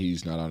that why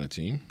he's not on a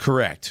team?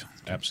 Correct.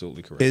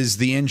 Absolutely correct. Is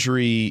the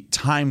injury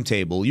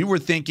timetable. You were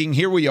thinking,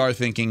 here we are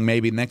thinking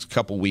maybe the next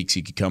couple weeks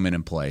he could come in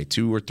and play,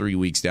 2 or 3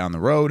 weeks down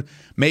the road.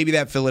 Maybe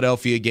that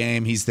Philadelphia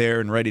game, he's there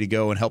and ready to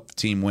go and help the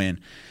team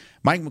win.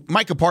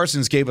 Micah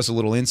Parsons gave us a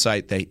little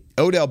insight that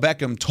Odell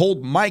Beckham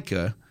told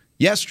Micah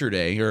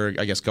yesterday, or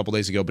I guess a couple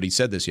days ago, but he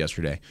said this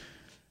yesterday,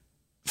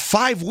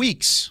 5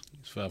 weeks.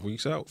 5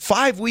 weeks out.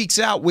 5 weeks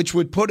out, which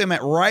would put him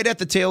right at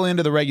the tail end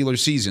of the regular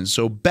season.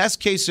 So best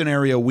case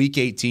scenario, Week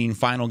 18,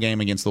 final game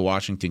against the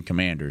Washington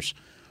Commanders.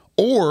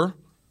 Or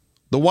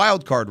the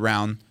wild card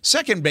round,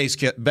 second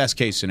best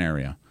case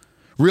scenario.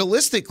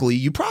 Realistically,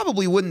 you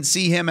probably wouldn't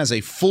see him as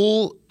a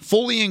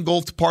fully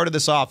engulfed part of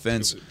this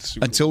offense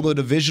until the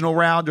divisional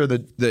round or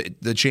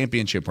the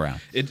championship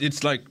round.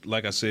 It's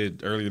like I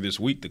said earlier this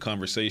week, the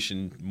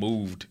conversation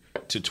moved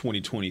to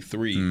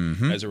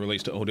 2023 as it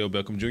relates to Odell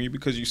Beckham Jr.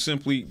 because you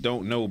simply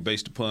don't know,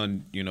 based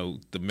upon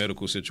the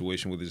medical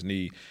situation with his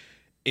knee,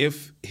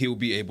 if he'll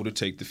be able to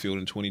take the field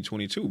in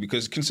 2022.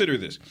 Because consider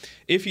this: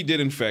 if he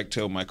did in fact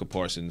tell Micah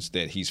Parsons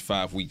that he's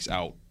 5 weeks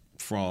out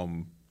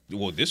from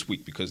this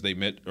week, because they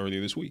met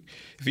earlier this week.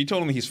 If he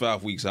told him he's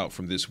 5 weeks out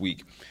from this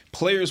week,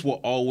 players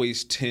will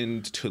always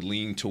tend to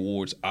lean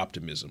towards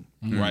optimism,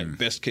 right?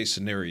 Best case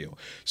scenario.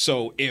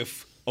 So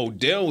if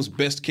Odell's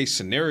best case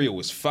scenario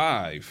is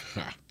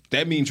 5,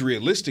 that means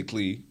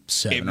realistically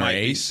it might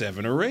be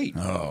 7 or 8.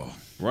 Oh.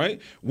 Right?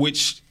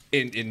 Which,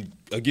 and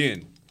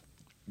again,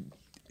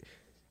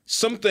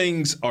 some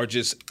things are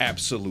just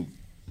absolute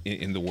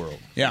in the world.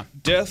 Yeah.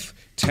 Death,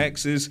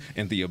 taxes,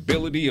 and the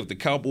ability of the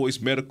Cowboys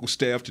medical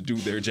staff to do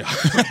their job.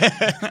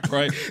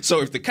 Right?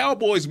 So if the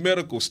Cowboys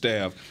medical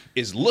staff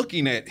is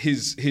looking at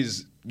his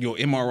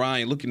MRI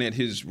and looking at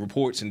his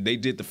reports, and they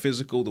did the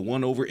physical, the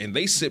 1-over, and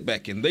they sit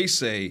back and they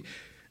say,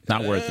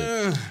 not worth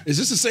it. Is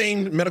this the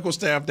same medical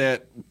staff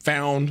that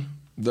found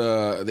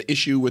the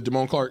issue with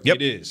Damone Clark? Yep.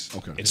 It is.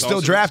 Okay. It's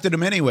still drafted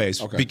him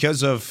anyways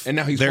because of and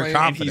now he's their playing,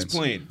 confidence. And he's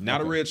playing,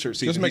 not a red shirt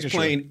season. He's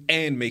playing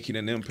and making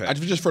an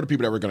impact. Just for the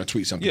people that were going to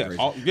tweet something crazy.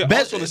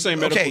 Also the same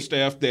medical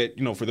staff that,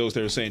 for those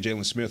that are saying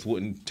Jalen Smith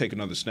wouldn't take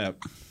another snap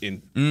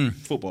in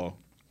football.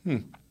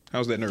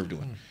 How's that nerve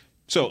doing?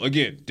 So,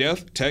 again,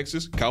 death,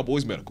 Texas,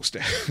 Cowboys medical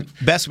staff.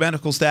 Best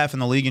medical staff in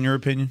the league, in your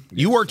opinion?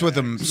 You worked with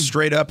them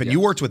straight up, and you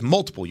worked with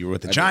multiple. You were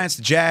with the Giants,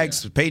 the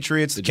Jags, the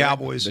Patriots, the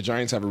Cowboys. The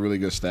Giants have a really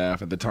good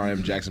staff. At the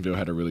time, Jacksonville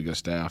had a really good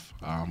staff.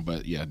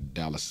 But, yeah,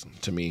 Dallas,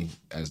 to me,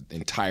 as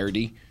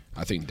entirety,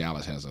 I think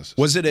Dallas has us.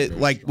 Was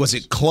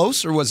it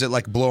close, or was it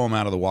like blow them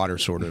out of the water,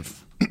 sort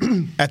of?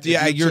 At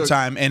your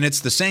time, and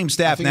it's the same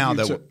staff now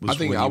that was. I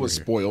think I was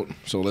spoiled,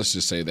 so let's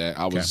just say that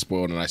I was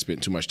spoiled, and I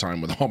spent too much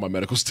time with all my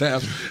medical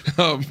staff.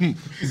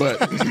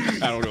 But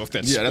I don't know if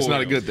that's that's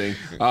not a good thing.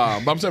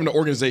 But I'm saying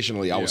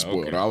organizationally, I was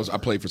spoiled. Okay. I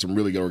played for some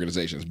really good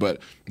organizations, but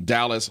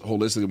Dallas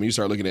holistically, when you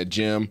start looking at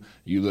Jim,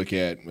 you look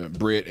at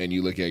Britt, and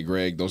you look at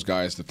Greg. Those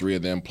guys, the three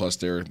of them, plus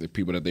the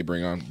people that they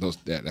bring on,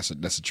 that's a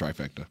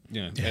trifecta.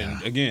 Yeah,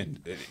 and again,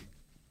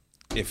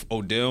 if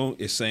Odell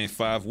is saying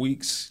 5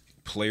 weeks,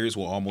 players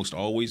will almost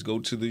always go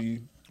to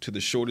the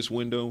shortest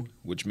window,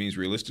 which means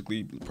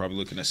realistically probably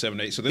looking at 7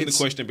 or 8. So then the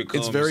question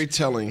becomes, it's very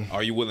telling.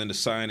 Are you willing to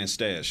sign and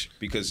stash?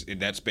 Because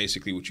that's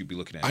basically what you'd be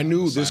looking at. I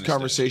knew this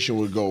conversation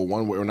would go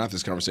one way, or not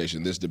this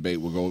conversation, this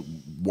debate would go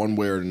one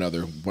way or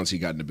another once he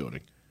got in the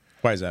building.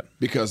 Why is that?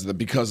 Because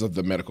of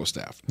the medical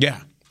staff.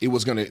 Yeah.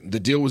 The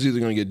deal was either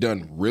going to get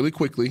done really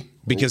quickly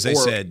because they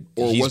said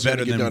he's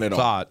better than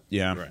thought.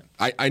 Yeah,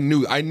 right. I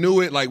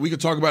knew it. Like, we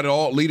could talk about it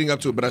all leading up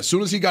to it, but as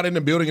soon as he got in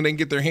the building and they can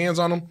get their hands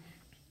on him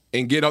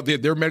and get out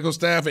their medical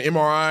staff and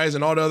MRIs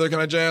and all the other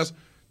kind of jazz,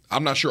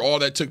 I'm not sure all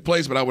that took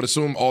place, but I would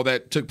assume all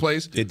that took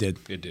place. It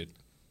did.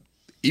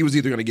 He was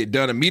either going to get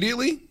done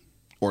immediately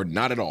or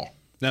not at all.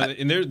 Now,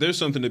 and there's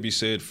something to be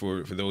said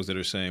for those that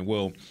are saying,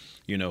 well,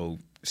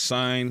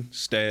 sign,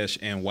 stash,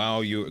 and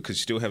because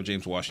you still have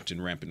James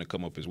Washington ramping to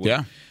come up as well.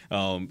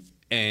 Yeah.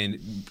 And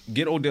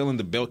get Odell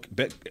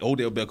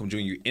Beckham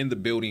Jr. in the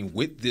building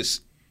with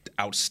this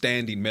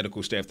outstanding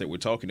medical staff that we're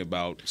talking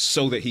about,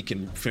 so that he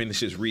can finish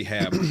his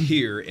rehab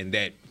here, and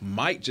that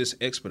might just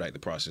expedite the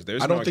process.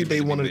 I don't think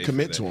they wanted to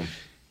commit to him.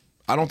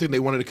 I don't think they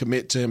wanted to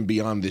commit to him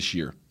beyond this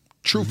year.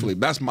 Truthfully,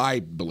 that's my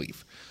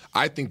belief.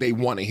 I think they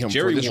wanted him for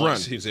this run. Jerry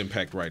wants his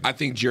impact right now. I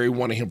think Jerry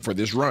wanted him for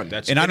this run.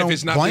 And I don't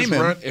blame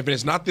him. If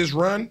it's not this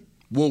run,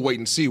 we'll wait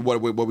and see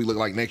what we look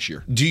like next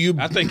year. Do you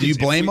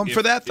blame him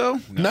for that, though?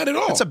 Not at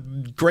all. That's a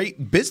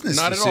great business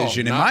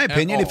decision, in my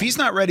opinion. If he's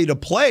not ready to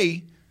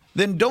play,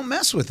 then don't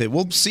mess with it.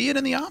 We'll see it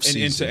in the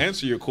offseason. And to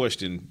answer your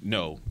question,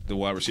 no, the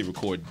wide receiver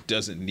core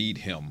doesn't need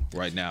him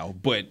right now,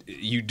 but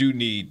you do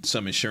need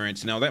some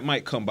insurance. Now, that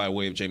might come by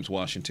way of James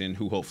Washington,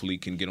 who hopefully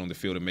can get on the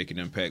field and make an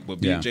impact.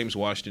 But being James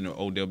Washington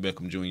or Odell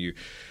Beckham Jr.,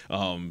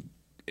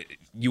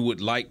 you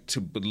would like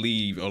to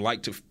believe or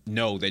like to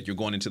know that you're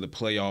going into the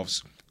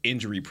playoffs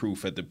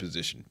injury-proof at the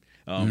position.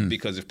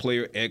 Because if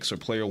player X or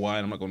player Y,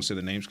 and I'm not going to say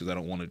the names because I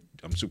don't want to.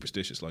 I'm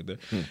superstitious like that.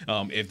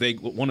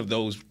 If one of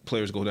those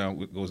players goes down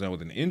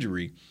with an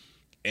injury,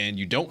 and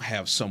you don't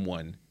have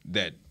someone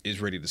that is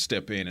ready to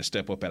step in and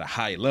step up at a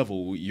high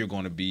level, you're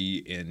going to be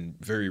in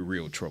very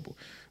real trouble.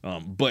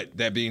 But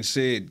that being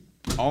said,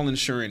 all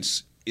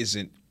insurance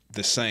isn't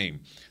the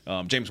same.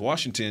 James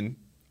Washington,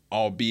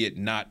 albeit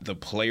not the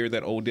player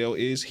that Odell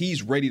is,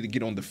 he's ready to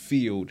get on the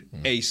field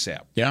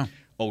ASAP. Yeah.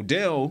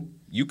 Odell,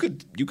 you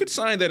could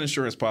sign that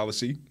insurance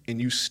policy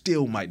and you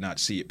still might not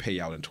see it pay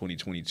out in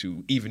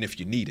 2022, even if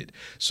you need it.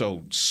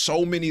 So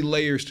many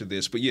layers to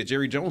this. But yeah,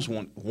 Jerry Jones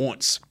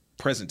wants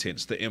present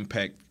tense, the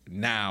impact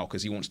now,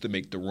 because he wants to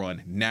make the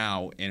run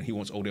now, and he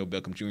wants Odell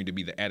Beckham Jr. to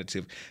be the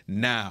additive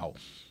now.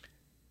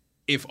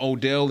 If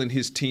Odell and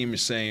his team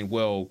is saying,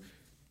 well,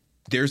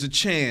 there's a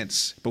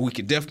chance, but we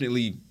can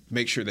definitely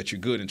make sure that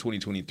you're good in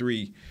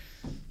 2023,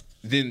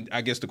 then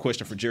I guess the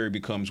question for Jerry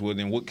becomes, well,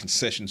 then what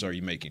concessions are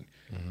you making?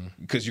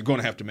 Because you're going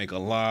to have to make a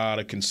lot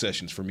of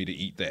concessions for me to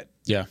eat that.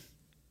 Yeah.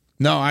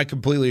 No, I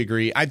completely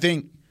agree. I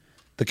think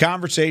the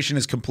conversation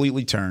is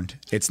completely turned.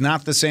 It's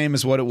not the same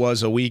as what it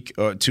was a week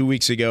or 2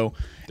 weeks ago.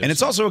 And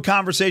it's also a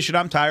conversation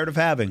I'm tired of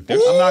having. I'm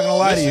not going to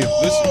lie to you.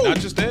 Listen, not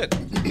just that.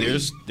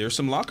 There's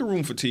some locker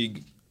room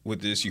fatigue with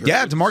this.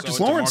 DeMarcus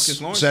Lawrence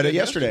said it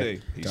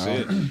yesterday. He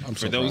said,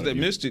 for those that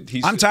missed it,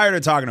 I'm tired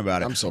of talking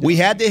about it. We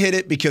had to hit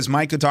it because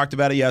Micah talked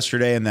about it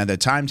yesterday, and then the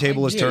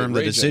timetable is turned.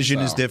 The decision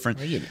is different.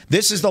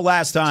 This is the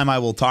last time I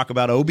will talk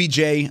about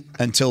OBJ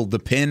until the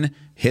pin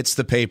hits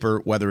the paper,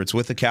 whether it's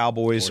with the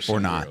Cowboys or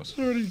not.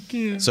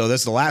 So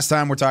that's the last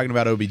time we're talking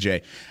about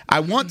OBJ.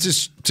 I want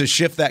to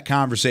shift that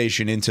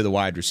conversation into the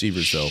wide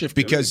receivers, though,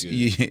 because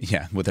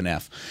with an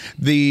F.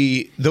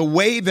 The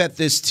way that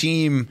this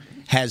team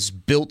has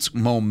built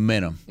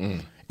momentum.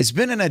 It's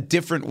been in a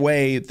different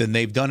way than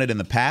they've done it in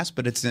the past,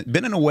 but it's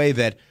been in a way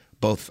that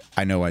both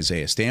I know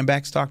Isaiah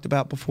Stanback's talked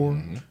about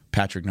before,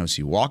 Patrick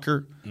Nosey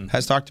Walker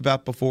has talked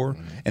about before,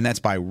 and that's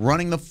by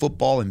running the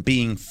football and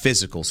being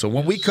physical. So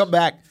when we come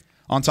back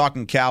on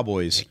Talking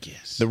Cowboys,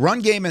 the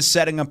run game is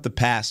setting up the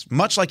pass,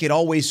 much like it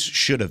always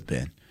should have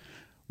been.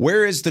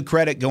 Where is the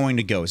credit going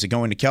to go? Is it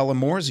going to Kellen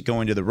Moore? Is it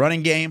going to the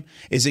running game?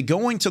 Is it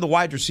going to the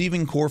wide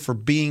receiving core for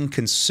being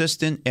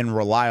consistent and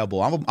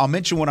reliable? I'll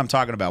mention what I'm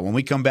talking about when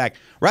we come back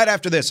right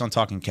after this on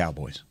Talking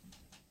Cowboys.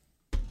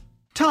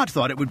 Todd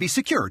thought it would be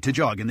secure to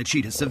jog in the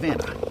cheetah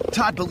savanna.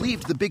 Todd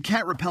believed the big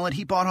cat repellent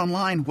he bought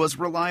online was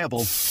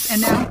reliable.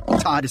 And now,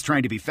 Todd is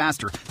trying to be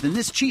faster than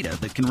this cheetah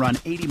that can run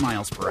 80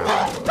 miles per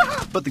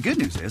hour. But the good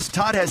news is,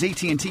 Todd has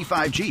AT&T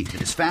 5G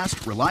that is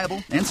fast,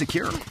 reliable, and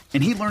secure.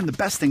 And he learned the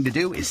best thing to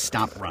do is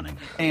stop running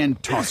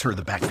and toss her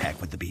the backpack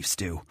with the beef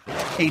stew.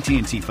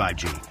 AT&T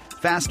 5G.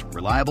 Fast,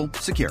 reliable,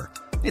 secure.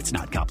 It's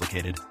not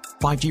complicated.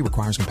 5G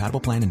requires compatible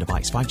plan and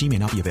device. 5G may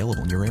not be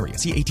available in your area.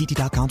 See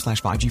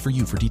att.com/5G for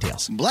you for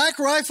details. Black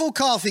Rifle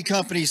Coffee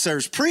Company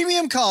serves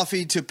premium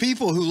coffee to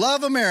people who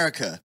love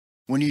America.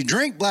 When you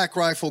drink Black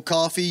Rifle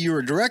Coffee, you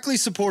are directly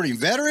supporting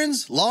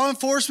veterans, law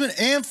enforcement,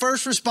 and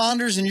first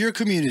responders in your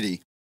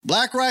community.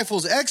 Black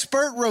Rifle's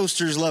expert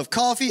roasters love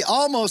coffee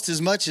almost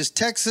as much as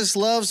Texas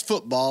loves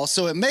football,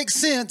 so it makes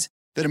sense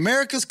that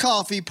America's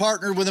Coffee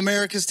partnered with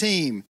America's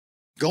team.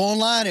 Go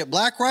online at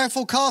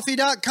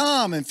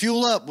blackriflecoffee.com and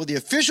fuel up with the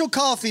official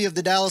coffee of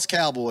the Dallas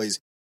Cowboys.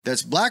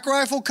 That's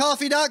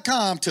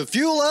blackriflecoffee.com to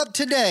fuel up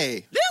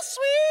today. Lil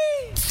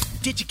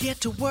Sweet! Did you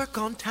get to work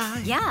on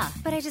time? Yeah,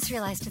 but I just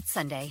realized it's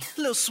Sunday.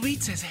 Lil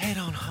Sweet says head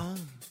on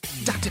home.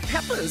 Dr.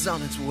 Pepper's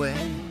on its way.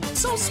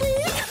 So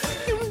sweet,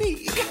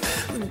 unique.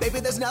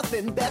 Baby, there's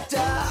nothing better.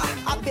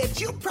 I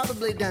bet you've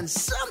probably done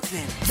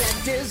something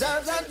that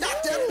deserves a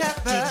Dr.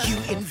 Pepper. Did you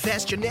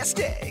invest your nest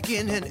egg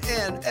in an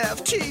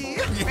NFT?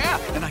 Yeah,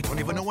 and I don't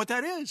even know what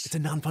that is. It's a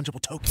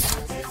non-fungible token.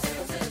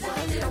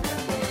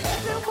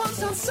 Everyone's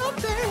done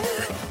something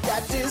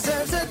that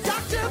deserves a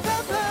Dr.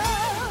 Pepper.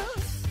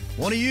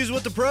 Want to use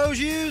what the pros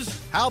use?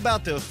 How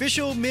about the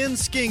official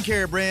men's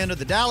skincare brand of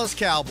the Dallas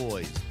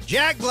Cowboys,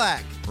 Jack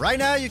Black. Right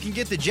now, you can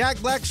get the Jack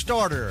Black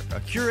Starter,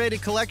 a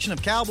curated collection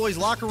of Cowboys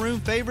locker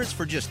room favorites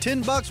for just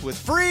 $10 with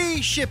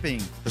free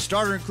shipping. The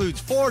starter includes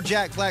 4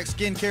 Jack Black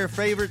skincare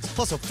favorites,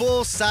 plus a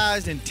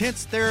full-sized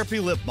intense therapy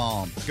lip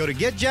balm. Go to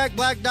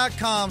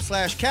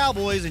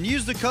getjackblack.com/cowboys and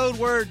use the code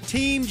word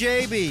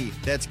TEAMJB.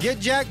 That's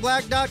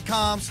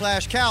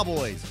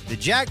getjackblack.com/cowboys. The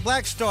Jack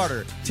Black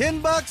Starter,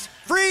 $10,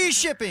 free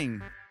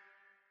shipping.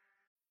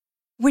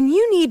 When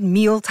you need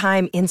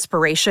mealtime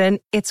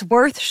inspiration, it's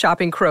worth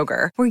shopping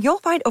Kroger, where you'll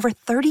find over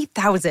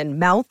 30,000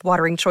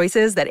 mouth-watering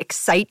choices that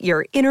excite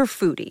your inner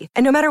foodie.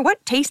 And no matter what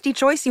tasty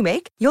choice you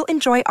make, you'll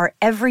enjoy our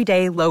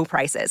everyday low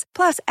prices,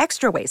 plus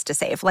extra ways to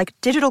save, like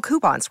digital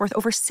coupons worth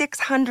over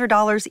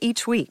 $600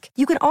 each week.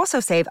 You can also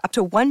save up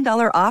to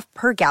 $1 off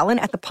per gallon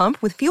at the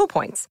pump with fuel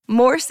points.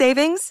 More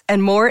savings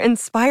and more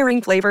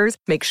inspiring flavors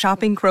make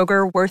shopping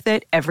Kroger worth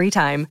it every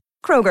time.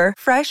 Kroger,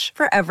 fresh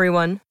for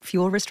everyone.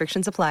 Fuel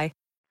restrictions apply.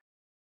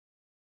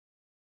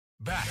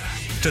 Back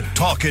to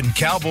Talking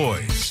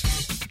Cowboys.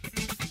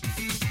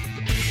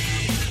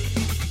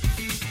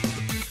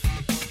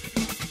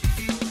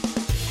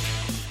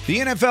 The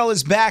NFL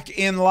is back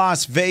in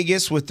Las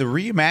Vegas with the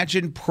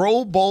reimagined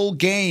Pro Bowl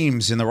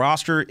games, and the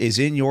roster is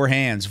in your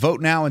hands.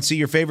 Vote now and see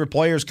your favorite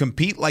players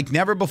compete like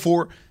never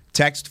before.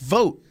 Text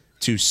VOTE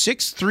to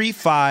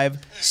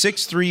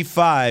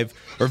 635-635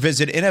 or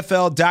visit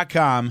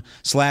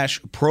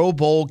NFL.com/Pro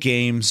Bowl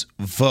Games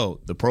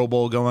vote. The Pro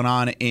Bowl going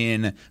on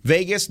in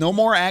Vegas. No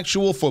more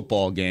actual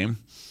football game,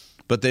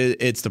 but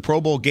it's the Pro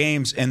Bowl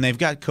games, and they've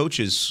got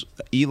coaches.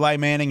 Eli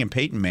Manning and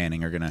Peyton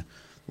Manning are going to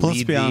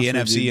lead the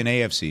NFC and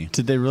AFC.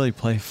 Did they really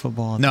play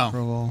football at the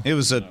Pro Bowl? It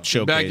was a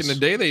showcase. Back in the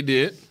day, they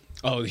did.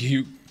 Oh,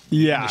 Sean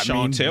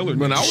Taylor.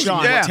 When I was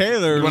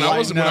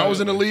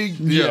in the league,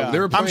 they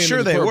were playing. I'm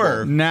sure they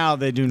were. Now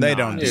they do not. They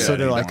don't. So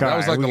they're like, all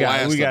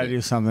right, we got to do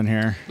something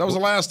here. That was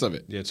the last of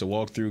it. Yeah, it's a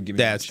walkthrough.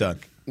 That's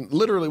done.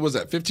 Literally, was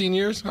that 15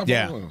 years? How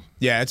long?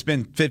 Yeah, it's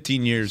been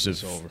 15 years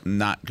of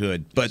not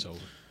good. But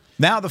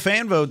now the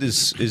fan vote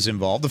is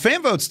involved. The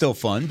fan vote's still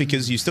fun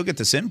because you still get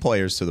to send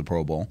players to the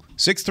Pro Bowl.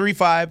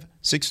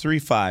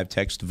 635-635,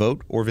 text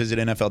VOTE, or visit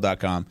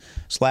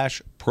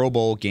NFL.com/Pro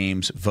Bowl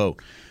Games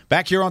vote.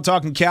 Back here on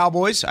Talking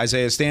Cowboys,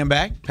 Isaiah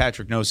Stanback,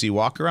 Patrick Nosey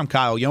Walker. I'm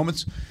Kyle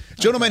Yeomans.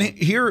 Gentlemen,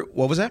 here,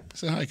 what was that?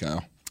 Say hi,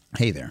 Kyle.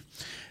 Hey there.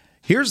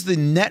 Here's the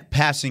net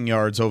passing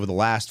yards over the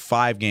last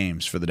 5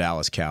 games for the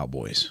Dallas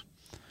Cowboys.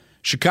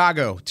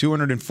 Chicago,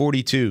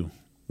 242,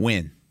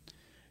 win.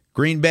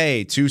 Green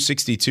Bay,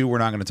 262. We're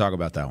not going to talk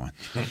about that one.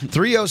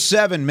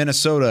 307,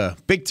 Minnesota,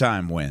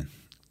 big-time win.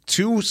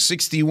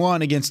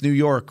 261 against New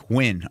York,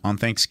 win on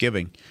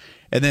Thanksgiving.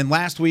 And then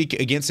last week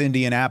against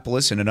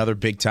Indianapolis in another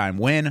big-time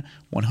win,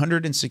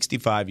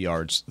 165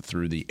 yards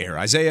through the air.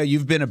 Isaiah,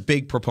 you've been a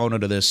big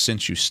proponent of this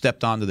since you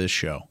stepped onto this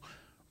show.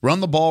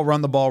 Run the ball,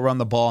 run the ball, run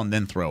the ball, and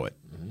then throw it.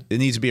 It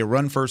needs to be a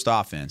run-first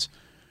offense.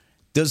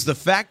 Does the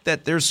fact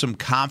that there's some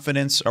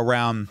confidence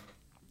around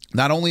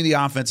not only the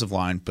offensive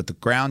line, but the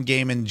ground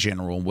game in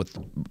general with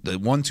the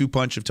 1-2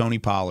 punch of Tony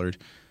Pollard,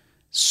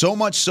 so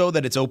much so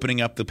that it's opening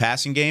up the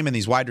passing game and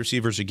these wide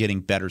receivers are getting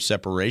better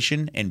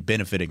separation and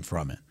benefiting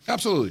from it?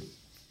 Absolutely.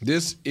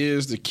 This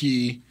is the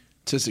key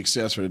to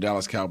success for the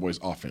Dallas Cowboys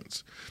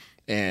offense.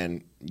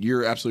 And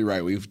you're absolutely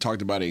right. We've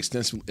talked about it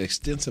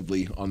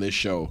extensively on this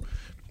show.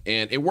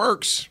 And it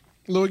works.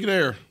 Look at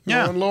there.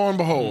 Yeah. Lo and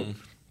behold,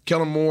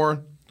 Kellen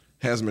Moore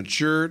has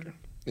matured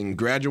and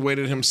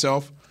graduated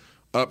himself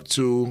up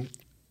to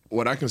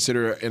what I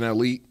consider an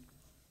elite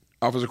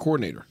offensive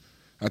coordinator.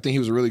 I think he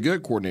was a really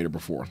good coordinator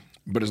before.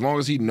 But as long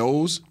as he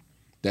knows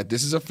that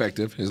this is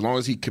effective, as long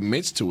as he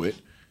commits to it,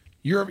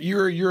 you're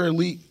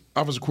elite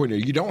offensive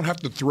coordinator. You don't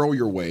have to throw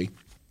your way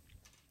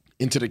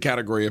into the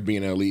category of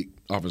being an elite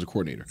offensive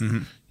coordinator. Mm-hmm.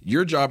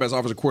 Your job as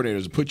offensive coordinator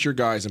is to put your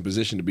guys in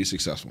position to be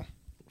successful.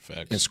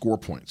 Facts. And score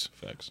points.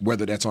 Facts.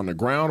 Whether that's on the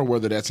ground or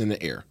whether that's in the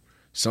air.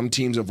 Some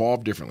teams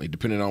evolve differently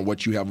depending on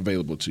what you have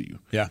available to you.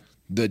 Yeah.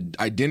 The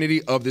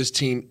identity of this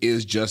team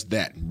is just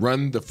that.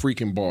 Run the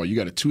freaking ball. You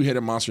got a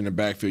 2-headed monster in the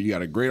backfield. You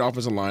got a great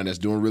offensive line that's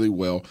doing really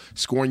well,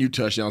 scoring you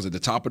touchdowns at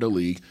the top of the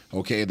league.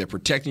 Okay, they're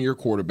protecting your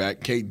quarterback.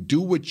 Okay, do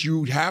what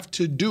you have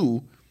to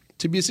do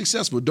to be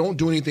successful. Don't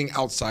do anything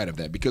outside of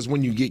that because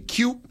when you get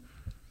cute,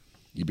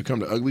 you become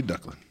the ugly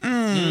duckling.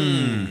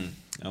 I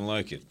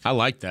like it. I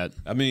like that.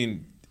 I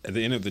mean, at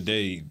the end of the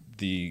day,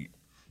 the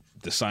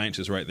science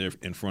is right there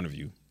in front of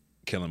you.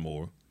 Kellen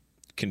Moore,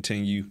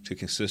 continue to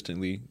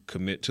consistently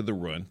commit to the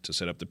run to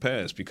set up the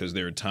pass because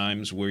there are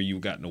times where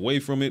you've gotten away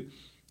from it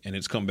and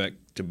it's come back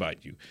to bite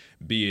you,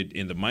 be it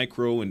in the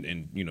micro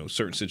and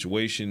certain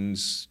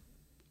situations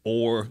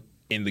or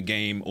in the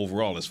game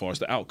overall as far as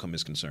the outcome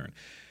is concerned.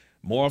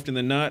 More often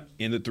than not,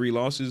 in the 3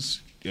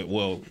 losses,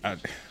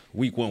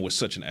 week 1 was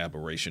such an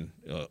aberration.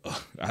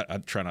 I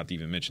try not to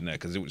even mention that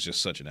because it was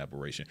just such an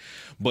aberration.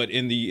 But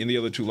in the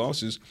other 2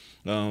 losses,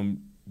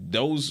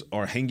 those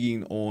are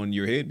hanging on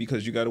your head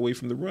because you got away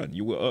from the run.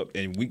 You were up,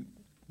 and we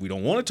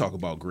don't want to talk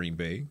about Green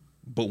Bay,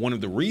 but one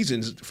of the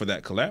reasons for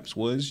that collapse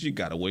was you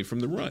got away from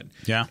the run.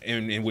 Yeah.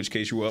 And in which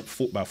case you were up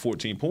by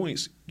 14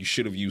 points. You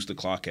should have used the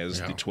clock as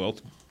the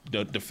 12th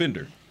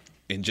defender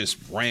and just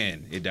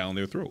ran it down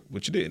their throat,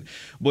 which you did.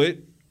 But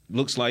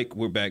looks like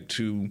we're back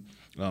to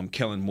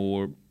Kellen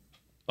Moore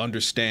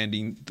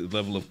understanding the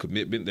level of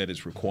commitment that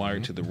is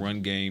required to the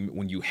run game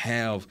when you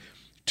have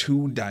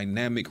 2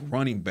 dynamic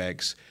running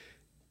backs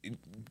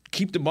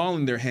keep the ball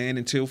in their hand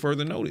until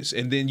further notice.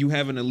 And then you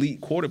have an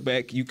elite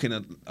quarterback you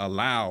can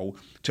allow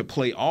to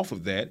play off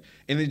of that,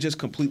 and it just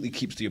completely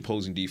keeps the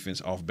opposing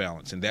defense off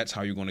balance. And that's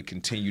how you're going to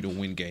continue to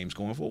win games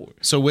going forward.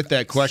 So with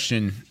that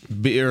question,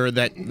 or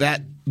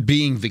that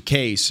being the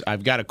case,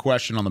 I've got a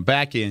question on the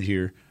back end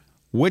here.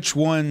 Which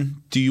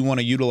one do you want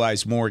to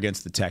utilize more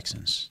against the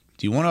Texans?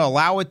 Do you want to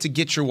allow it to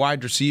get your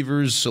wide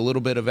receivers a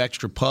little bit of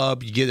extra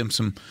pub? You get them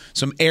some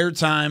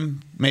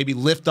airtime, maybe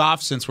lift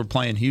off since we're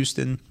playing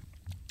Houston?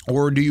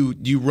 Or do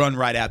you run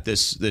right at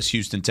this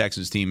Houston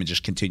Texans team and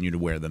just continue to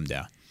wear them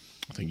down?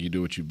 I think you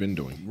do what you've been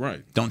doing.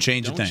 Right. Don't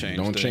change a thing.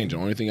 Don't change it.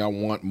 The only thing I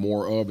want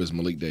more of is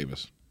Malik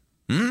Davis.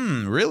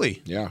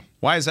 Really? Yeah.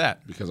 Why is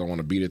that? Because I want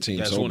to beat a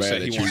team so bad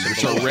that you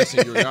start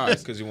resting your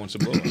guys. Because he wants to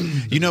blow up.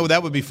 You know,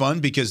 that would be fun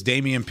because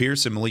Dameon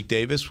Pierce and Malik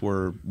Davis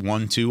were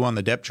 1-2 on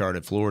the depth chart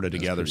at Florida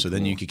together. So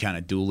then you could kind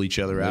of duel each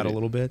other out a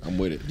little bit. I'm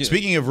with it. Yeah.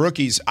 Speaking of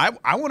rookies,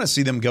 I want to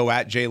see them go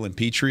at Jalen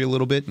Petrie a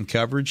little bit in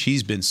coverage.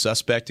 He's been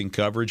suspect in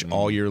coverage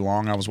all year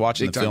long. I was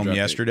watching the film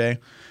yesterday.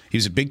 He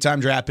was a big-time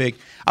draft pick.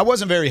 I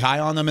wasn't very high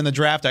on them in the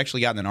draft. I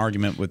actually got in an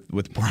argument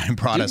with Brian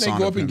Broaddus on Didn't they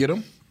go up and get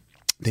him?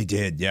 They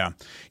did, yeah.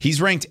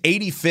 He's ranked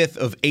 85th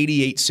of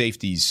 88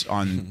 safeties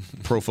on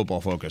Pro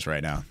Football Focus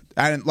right now.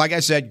 And like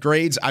I said,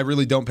 grades I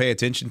really don't pay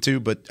attention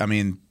to, but, I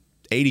mean,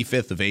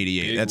 85th of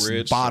 88.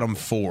 That's bottom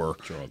 4.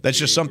 That's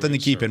just something to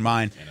keep in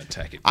mind.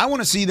 I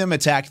want to see them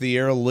attack the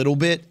air a little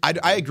bit.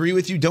 I agree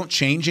with you. Don't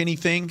change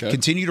anything. Okay.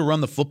 Continue to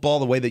run the football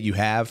the way that you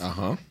have,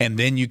 and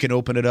then you can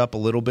open it up a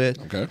little bit.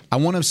 Okay. I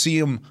want to see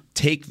them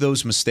take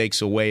those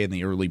mistakes away in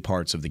the early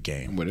parts of the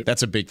game.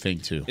 That's a big thing,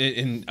 too.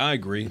 And I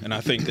agree, and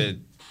I think that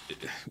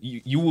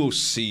you will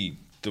see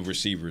the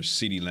receivers,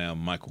 CeeDee Lamb,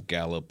 Michael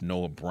Gallup,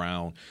 Noah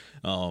Brown,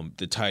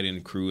 the tight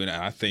end crew, and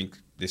I think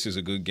this is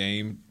a good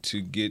game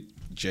to get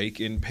Jake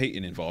and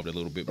Peyton involved a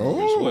little bit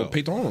more as well.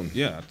 Peyton.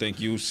 Yeah, I think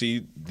you'll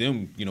see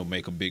them,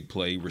 make a big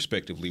play,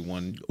 respectively.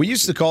 We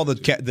used to call the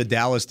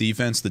Dallas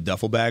defense the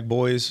duffel bag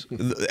boys.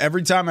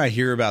 Every time I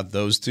hear about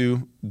those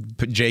two,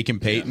 Jake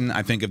and Peyton,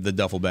 I think of the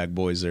duffel bag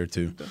boys there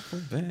too. Duffel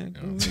bag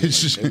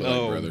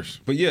brothers.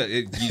 But yeah,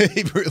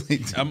 they really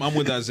do. I'm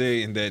with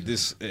Isaiah in that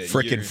this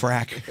frickin'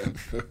 frack.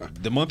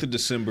 The month of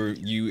December,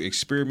 you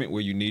experiment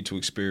where you need to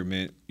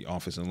experiment.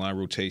 Offensive line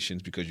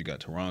rotations because you got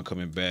Teron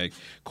coming back,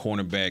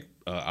 cornerback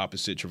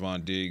opposite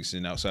Trevon Diggs,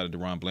 and outside of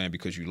DeRon Bland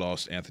because you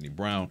lost Anthony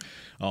Brown.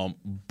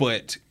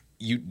 But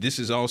this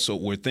is also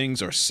where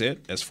things are set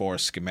as far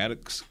as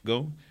schematics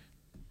go.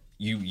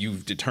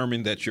 You've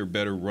determined that you're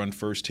better run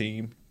first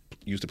team.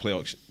 Use the play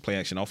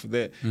action off of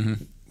that.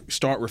 Mm-hmm.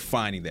 Start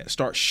refining that.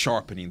 Start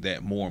sharpening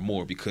that more and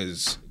more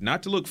because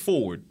not to look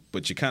forward,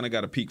 but you kind of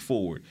got to peek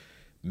forward.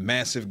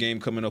 Massive game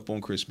coming up on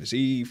Christmas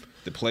Eve.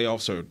 The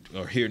playoffs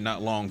are here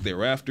not long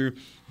thereafter.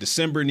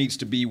 December needs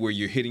to be where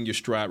you're hitting your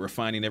stride,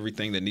 refining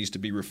everything that needs to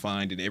be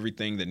refined and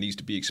everything that needs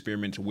to be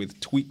experimented with.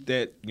 Tweak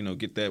that,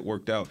 get that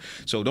worked out.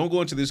 So don't go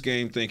into this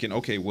game thinking,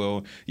 okay,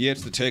 well, yeah,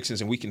 it's the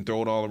Texans and we can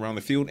throw it all around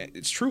the field.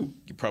 It's true.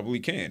 You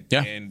probably can.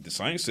 Yeah. And the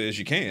science says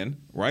you can,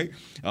 right?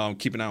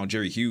 Keep an eye on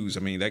Jerry Hughes.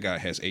 I mean, that guy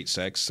has 8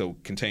 sacks, so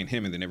contain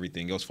him and then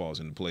everything else falls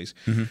into place.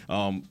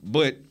 Mm-hmm.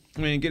 But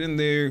get in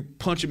there,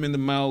 punch them in the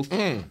mouth,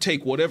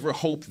 take whatever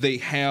hope they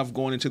have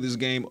going into this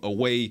game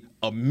away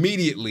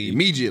immediately.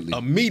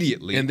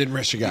 And then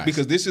rest your guys.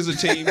 Because this is a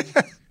team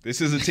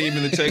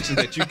in the Texans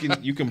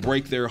that you can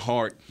break their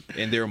heart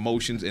and their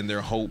emotions and their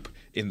hope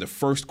in the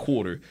first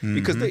quarter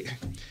because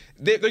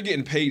they're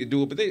getting paid to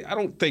do it. But I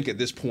don't think at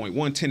this point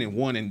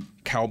 1-10-1 and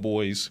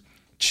Cowboys,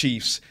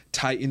 Chiefs,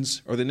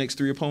 Titans are the next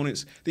 3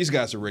 opponents. These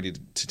guys are ready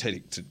to take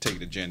it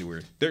to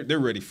January. They're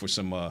ready for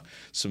some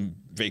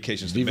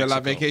vacations to Viva Mexico. la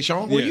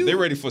vacation? Yeah, they're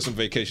ready for some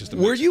vacations to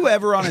Mexico. Were you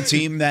ever on a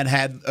team that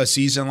had a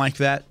season like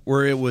that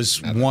where it was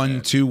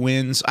 1-2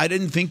 wins? I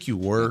didn't think you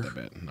were. Not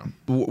that bad,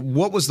 no.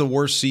 What was the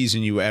worst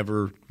season you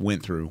ever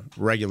went through,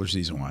 regular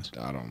season-wise?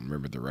 I don't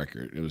remember the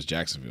record. It was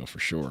Jacksonville for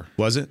sure.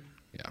 Was it?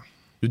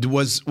 Yeah.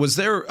 Was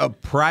there a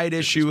pride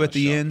issue at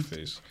the end,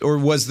 or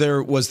was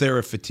there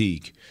a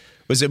fatigue?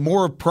 Was it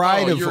more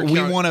pride of we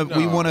want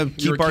to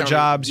keep our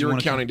jobs? You were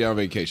counting down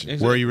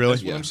vacations. Were you really?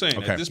 That's what I'm saying.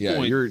 Okay. At this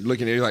point, you're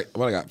looking at it like,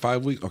 I got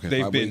 5 weeks? Okay,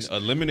 they've 5 been weeks.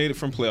 eliminated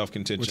from playoff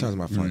contention. What time's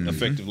my flight?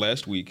 Effective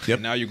last week. Yep.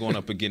 And now you're going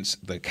up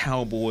against the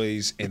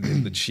Cowboys and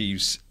then the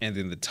Chiefs and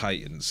then the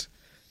Titans.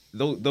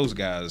 Those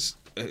guys,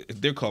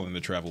 they're calling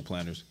the travel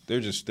planners.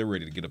 They're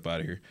ready to get up out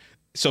of here.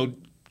 So,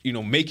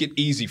 make it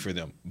easy for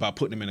them by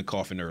putting them in a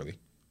coffin early.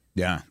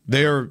 Yeah.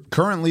 They are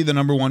currently the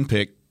number 1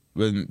 pick.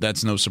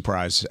 That's no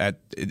surprise at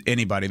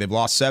anybody. They've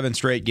lost 7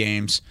 straight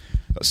games.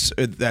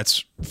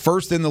 That's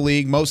first in the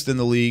league, most in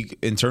the league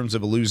in terms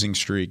of a losing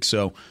streak.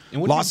 So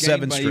and what lost do you gain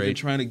 7 by straight. Even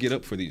trying to get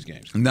up for these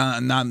games.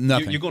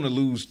 Nothing. You're going to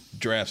lose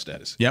draft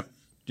status. Yep.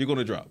 You're going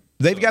to drop.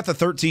 They've got the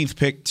 13th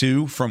pick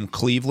too from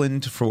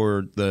Cleveland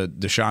for the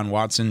Deshaun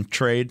Watson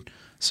trade.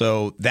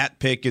 So that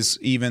pick is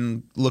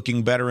even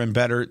looking better and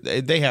better.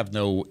 They have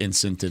no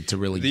incentive to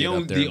really get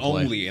up there and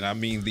play.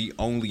 The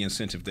only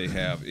incentive they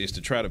have is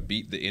to try to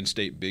beat the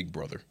in-state big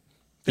brother.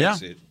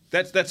 That's it.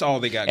 That's all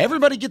they got.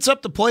 Everybody gets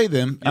up to play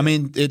them. Yeah. I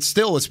mean, it's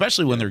still,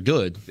 especially when they're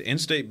good. The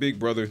in-state big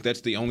brother,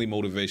 that's the only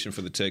motivation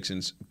for the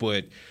Texans.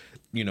 But,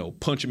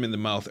 punch them in the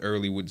mouth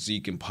early with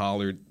Zeke and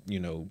Pollard,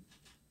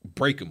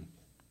 break them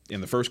in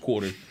the first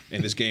quarter,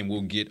 and this game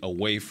will get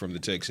away from the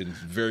Texans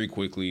very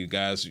quickly.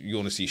 Guys, you're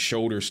going to see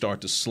shoulders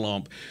start to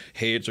slump.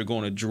 Heads are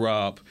going to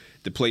drop.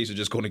 The plays are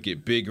just going to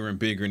get bigger and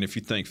bigger. And if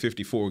you think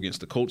 54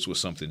 against the Colts was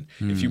something,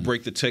 if you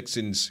break the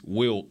Texans'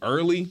 will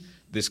early,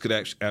 this could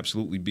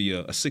absolutely be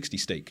a 60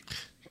 stake.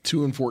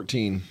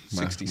 2-14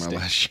 my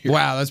last year.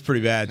 Wow, that's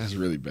pretty bad. That's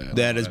really bad.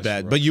 That is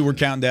bad. But you were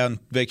counting down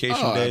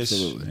vacation days?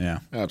 Absolutely. Yeah.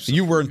 Absolutely.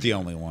 You weren't the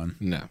only one.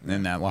 No.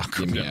 In that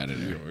locker room. Get me out of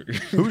there.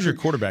 Who was your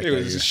quarterback It that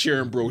was year?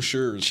 sharing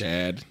brochures.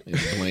 Chad and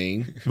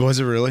Blaine. Was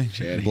it really?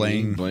 Chad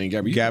Blaine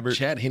Gabbert.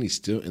 Chad Henney's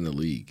still in the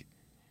league.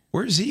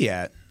 Where's he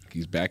at?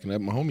 He's backing up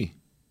my homie.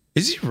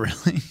 Is he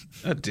really?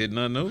 I did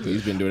not know that.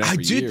 He's been doing that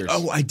for years.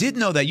 Oh, I did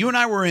know that. You and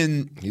I were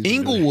in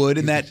Inglewood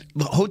in that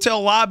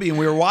hotel lobby, and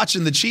we were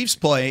watching the Chiefs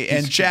play,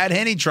 and Chad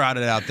Henne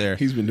trotted out there.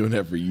 He's been doing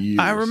that for years.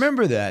 I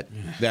remember that.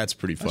 That's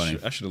pretty funny.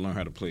 I should have learned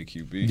how to play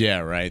QB.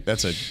 Yeah, right.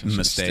 That's a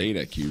mistake. Stayed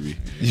at QB.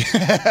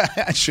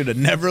 Yeah, I should have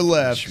never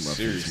left.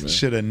 Seriously.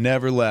 Should have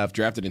never left.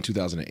 Drafted in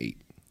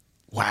 2008.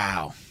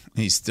 Wow.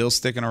 He's still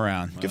sticking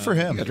around. Good for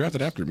him. He got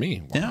drafted after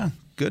me. Wow. Yeah,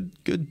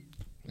 good.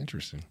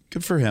 Interesting.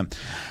 Good for him.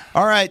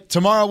 All right,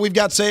 tomorrow we've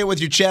got Say It With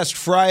Your Chest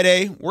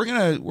Friday. We're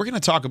gonna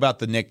talk about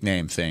the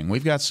nickname thing.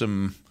 We've got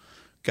some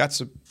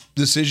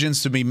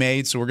decisions to be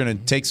made, so we're gonna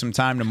take some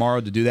time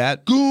tomorrow to do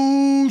that.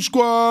 Goon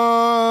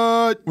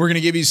Squad. We're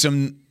gonna give you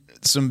some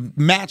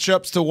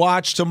matchups to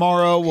watch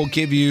tomorrow. We'll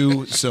give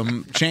you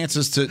some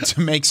chances to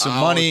make some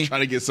money.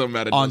 Trying to get something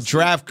out of on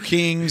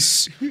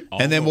DraftKings,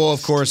 and then we'll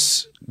of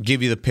course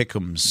give you the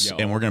pick'ems,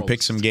 and we're going to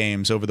pick some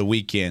games over the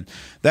weekend.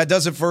 That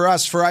does it for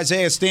us. For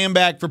Isaiah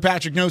Stanback, for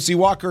Patrick Nosey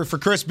Walker, for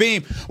Chris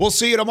Beam. We'll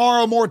see you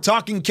tomorrow. More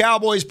Talking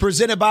Cowboys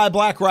presented by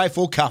Black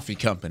Rifle Coffee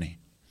Company.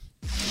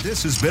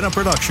 This has been a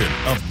production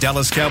of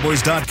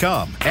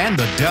DallasCowboys.com and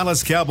the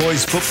Dallas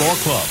Cowboys Football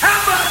Club.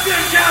 How about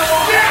this,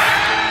 Cowboys? Yeah!